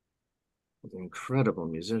 An incredible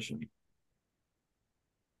musician.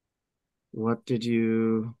 What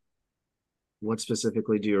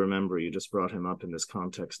specifically do you remember? You just brought him up in this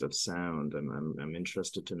context of sound, and I'm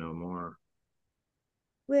interested to know more.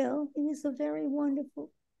 Well, he was a very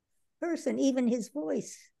wonderful person. Even his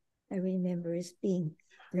voice, I remember, as being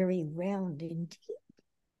very round and deep.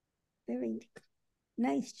 Very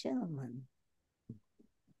nice gentleman.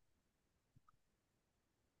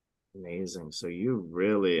 Amazing. So you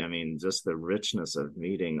really, just the richness of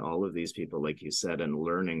meeting all of these people, like you said, and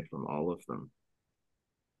learning from all of them.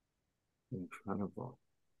 Incredible.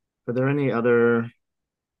 Are there any other,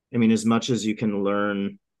 as much as you can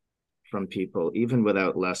learn from people, even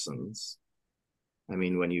without lessons,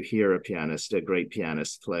 when you hear a great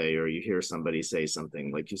pianist play, or you hear somebody say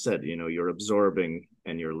something, like you said, you're absorbing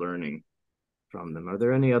and you're learning from them. Are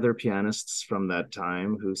there any other pianists from that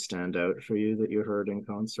time who stand out for you that you heard in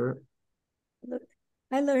concert? Look,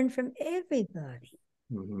 I learned from everybody.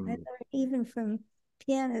 Mm-hmm. I learned even from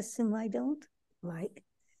pianists whom I don't like.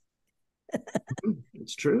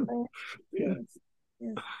 It's true. Yes,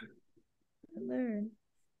 yes. I learn.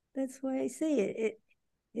 That's why I say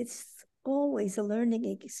it's always a learning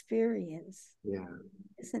experience. Yeah.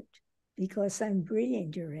 It isn't because I'm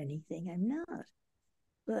brilliant or anything. I'm not.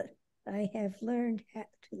 But I have learned how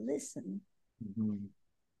to listen. Mm-hmm.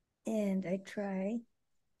 And I try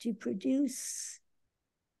to produce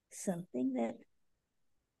something that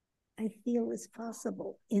I feel is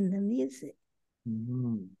possible in the music.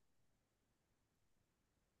 Mm-hmm.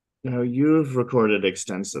 Now, you've recorded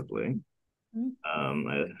extensively.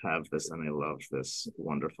 I have this, and I love this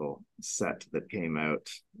wonderful set that came out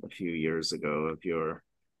a few years ago of your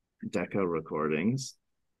Decca recordings.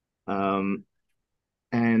 And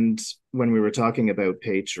when we were talking about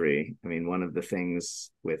Petri, one of the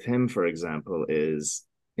things with him, for example, is,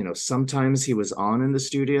 sometimes he was on in the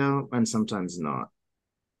studio and sometimes not.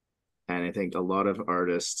 And I think a lot of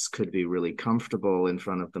artists could be really comfortable in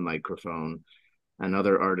front of the microphone, and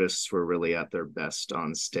other artists were really at their best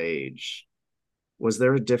on stage. Was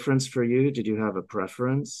there a difference for you? Did you have a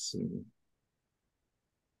preference?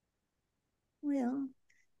 Well,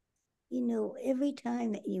 every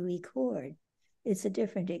time that you record, it's a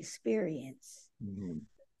different experience. Mm-hmm.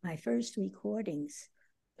 My first recordings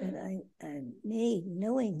that I made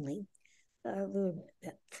knowingly, there were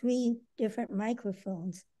 3 different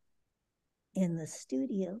microphones in the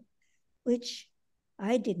studio, which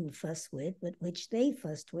I didn't fuss with, but which they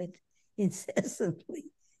fussed with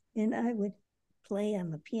incessantly. And I would play on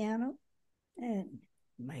the piano and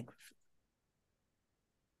microphone,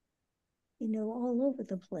 all over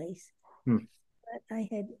the place. But I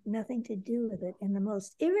had nothing to do with it. And the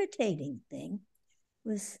most irritating thing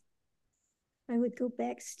was I would go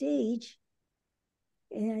backstage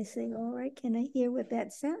and I say, all right, can I hear what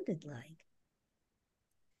that sounded like?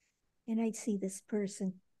 And I'd see this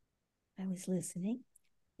person, I was listening,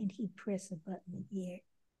 and he'd press a button here,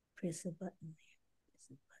 Press a button there. Press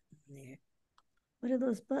a button there. What do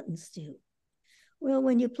those buttons do? Well,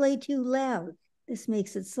 when you play too loud, this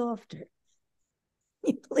makes it softer.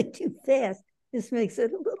 You play too fast, this makes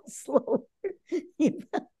it a little slower.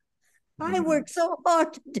 I work so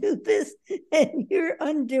hard to do this, and you're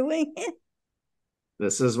undoing it.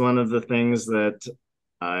 This is one of the things that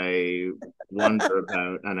I wonder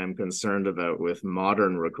about and I'm concerned about with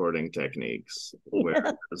modern recording techniques,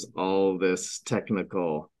 where there's all this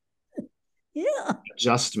technical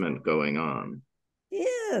adjustment going on.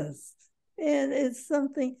 Yes. And it's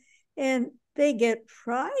something, and they get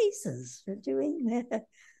prizes for doing that.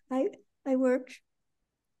 I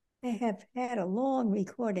have had a long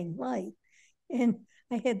recording life, and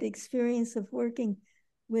I had the experience of working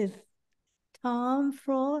with Tom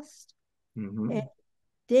Frost and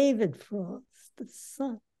David Frost, the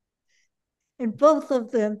son. And both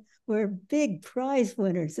of them were big prize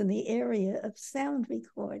winners in the area of sound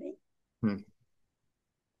recording.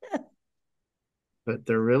 But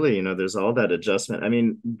they're really, there's all that adjustment. I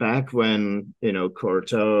mean, back when,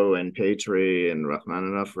 Cortot and Petri and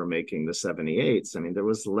Rachmaninoff were making the 78s, I mean, there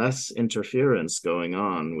was less interference going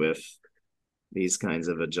on with these kinds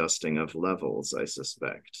of adjusting of levels, I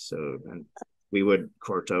suspect. So, and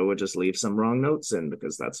Cortot would just leave some wrong notes in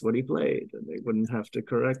because that's what he played, and they wouldn't have to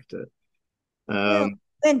correct it. Well,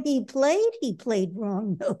 when he played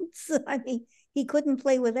wrong notes. I mean, he couldn't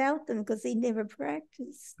play without them because he never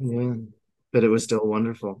practiced. Yeah. But it was still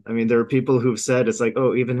wonderful. I mean, there are people who've said it's like,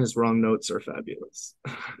 oh, even his wrong notes are fabulous.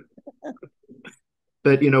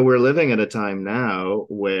 But, we're living at a time now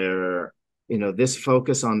where, this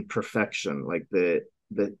focus on perfection, like the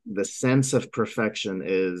sense of perfection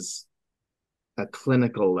is a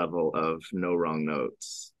clinical level of no wrong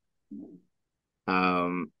notes.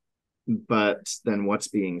 But then what's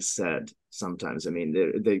being said sometimes? I mean,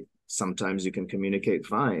 sometimes you can communicate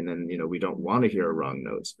fine and we don't want to hear wrong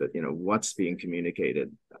notes, but what's being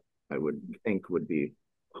communicated, I would think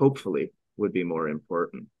hopefully would be more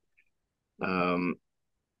important. And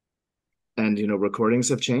recordings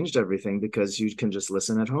have changed everything because you can just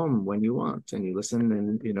listen at home when you want, and you listen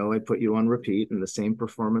and I put you on repeat and the same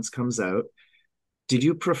performance comes out. Did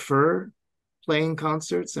you prefer playing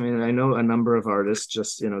concerts? I mean, I know a number of artists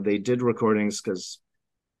just they did recordings because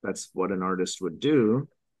that's what an artist would do,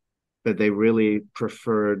 but they really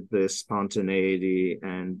preferred the spontaneity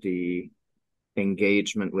and the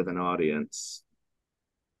engagement with an audience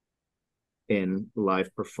in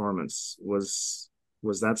live performance. Was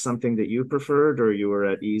that something that you preferred, or you were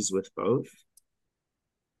at ease with both?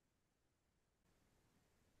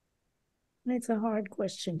 It's a hard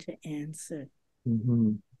question to answer.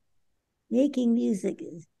 Mm-hmm. Making music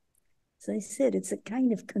is, as I said, it's a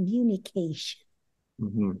kind of communication.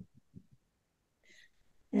 Mm-hmm.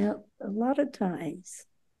 Now, a lot of times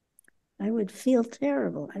I would feel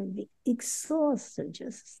terrible. I would be exhausted,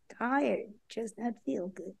 just tired, just not feel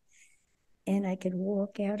good. And I could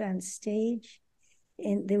walk out on stage,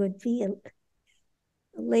 and there would be a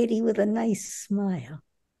lady with a nice smile,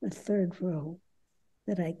 the third row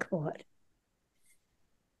that I caught.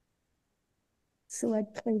 So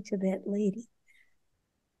I'd play to that lady.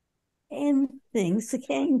 And things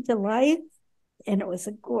came to life, and it was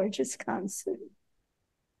a gorgeous concert.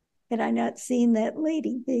 Had I not seen that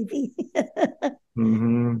lady, maybe.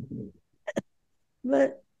 Mm-hmm.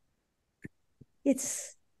 But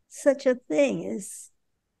it's such a thing as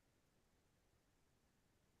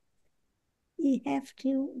you have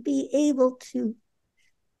to be able to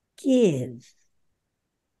give.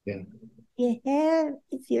 Yeah.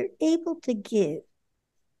 If you're able to give,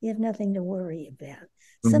 you have nothing to worry about.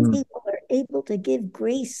 Some Mm-hmm. people are able to give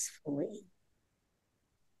gracefully.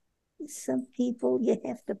 Some people you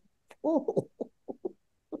have to pull.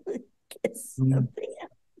 Get something out.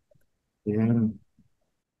 Yeah.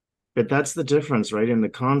 But that's the difference, right? In the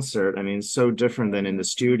concert, I mean, so different than in the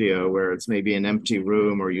studio where it's maybe an empty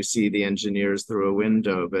room or you see the engineers through a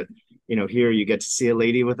window. But, here you get to see a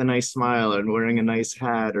lady with a nice smile and wearing a nice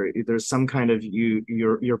hat, or there's some kind of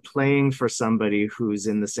you're playing for somebody who's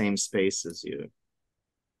in the same space as you.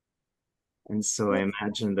 And so I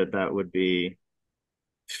imagine that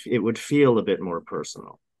it would feel a bit more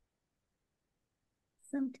personal.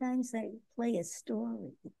 Sometimes I play a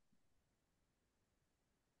story.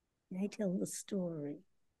 I tell the story.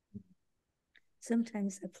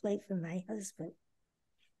 Sometimes I play for my husband.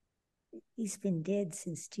 He's been dead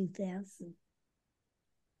since 2000.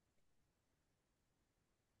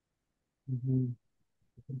 Mm-hmm.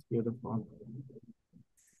 That's beautiful.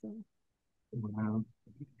 So, wow.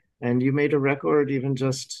 And you made a record even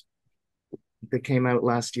just that came out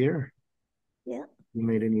last year. Yeah. You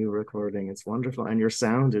made a new recording. It's wonderful. And your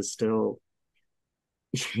sound is still,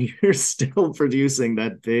 you're still producing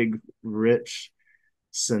that big, rich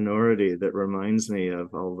sonority that reminds me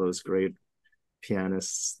of all those great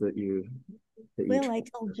pianists that you Well, I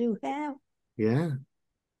told you how. yeah,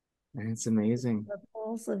 and it's amazing. The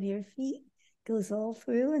balls of your feet goes all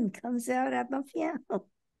through and comes out at the piano.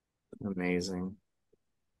 Amazing.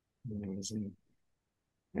 Amazing.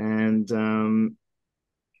 And I'm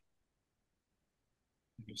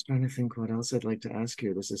just trying to think what else I'd like to ask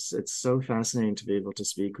you. It's so fascinating to be able to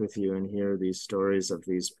speak with you and hear these stories of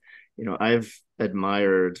these, I've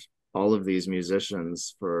admired all of these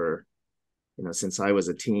musicians for, since I was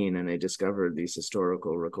a teen and they discovered these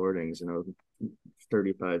historical recordings,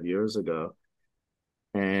 35 years ago.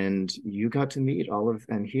 And you got to meet all of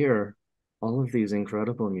and hear all of these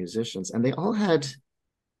incredible musicians, and they all had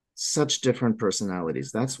such different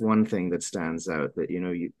personalities. That's one thing that stands out, that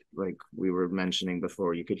you, like we were mentioning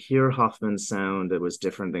before, you could hear Hofmann's sound that was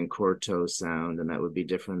different than Cortot's sound, and that would be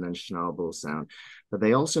different than Schnabel's sound. But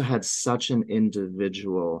they also had such an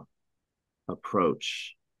individual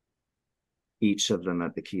approach, each of them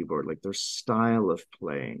at the keyboard. Like their style of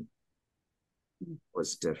playing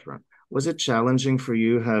was different. Was it challenging for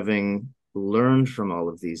you, having learned from all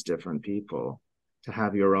of these different people, to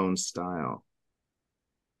have your own style?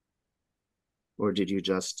 Or did you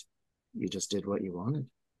just did what you wanted?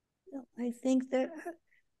 I think that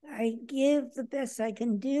I give the best I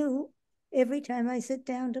can do every time I sit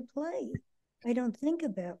down to play. I don't think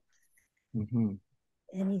about Mm-hmm.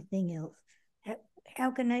 anything else.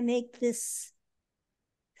 How can I make this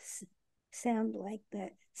sound like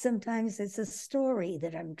that? Sometimes it's a story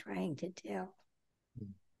that I'm trying to tell.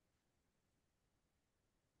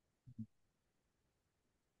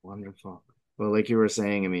 Wonderful. Well, like you were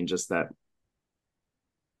saying, I mean, just that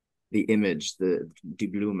the image, the die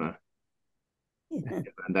Blume, Yeah.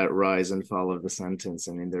 and that rise and fall of the sentence.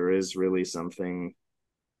 I mean, there is really something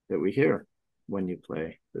that we hear when you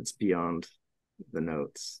play that's beyond the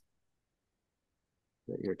notes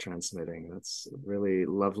that you're transmitting. That's really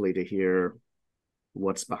lovely to hear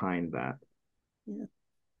what's behind that. Yeah.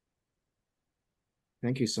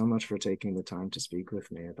 Thank you so much for taking the time to speak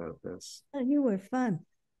with me about this. Oh, you were fun.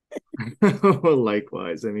 Well,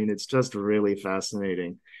 likewise. I mean, it's just really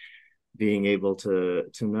fascinating being able to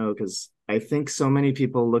know, because I think so many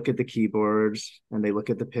people look at the keyboard and they look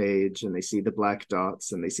at the page and they see the black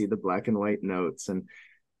dots and they see the black and white notes, and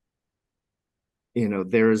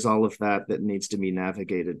there's all of that that needs to be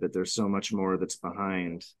navigated, but there's so much more that's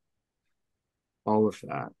behind all of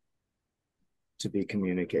that to be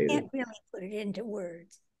communicated. Can't really put it into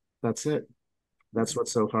words. That's it. That's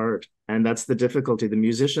what's so hard, and that's the difficulty. The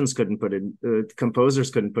musicians couldn't put it, the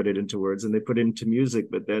composers couldn't put it into words, and they put it into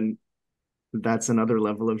music, but then that's another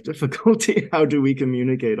level of difficulty. How do we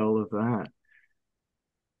communicate all of that?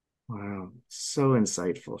 Wow, so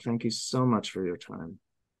insightful. Thank you so much for your time.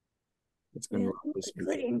 It's been Well, lovely a good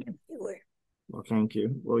speaking. interviewer. Well, thank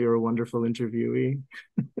you. Well, you're a wonderful interviewee.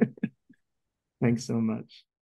 Thanks so much.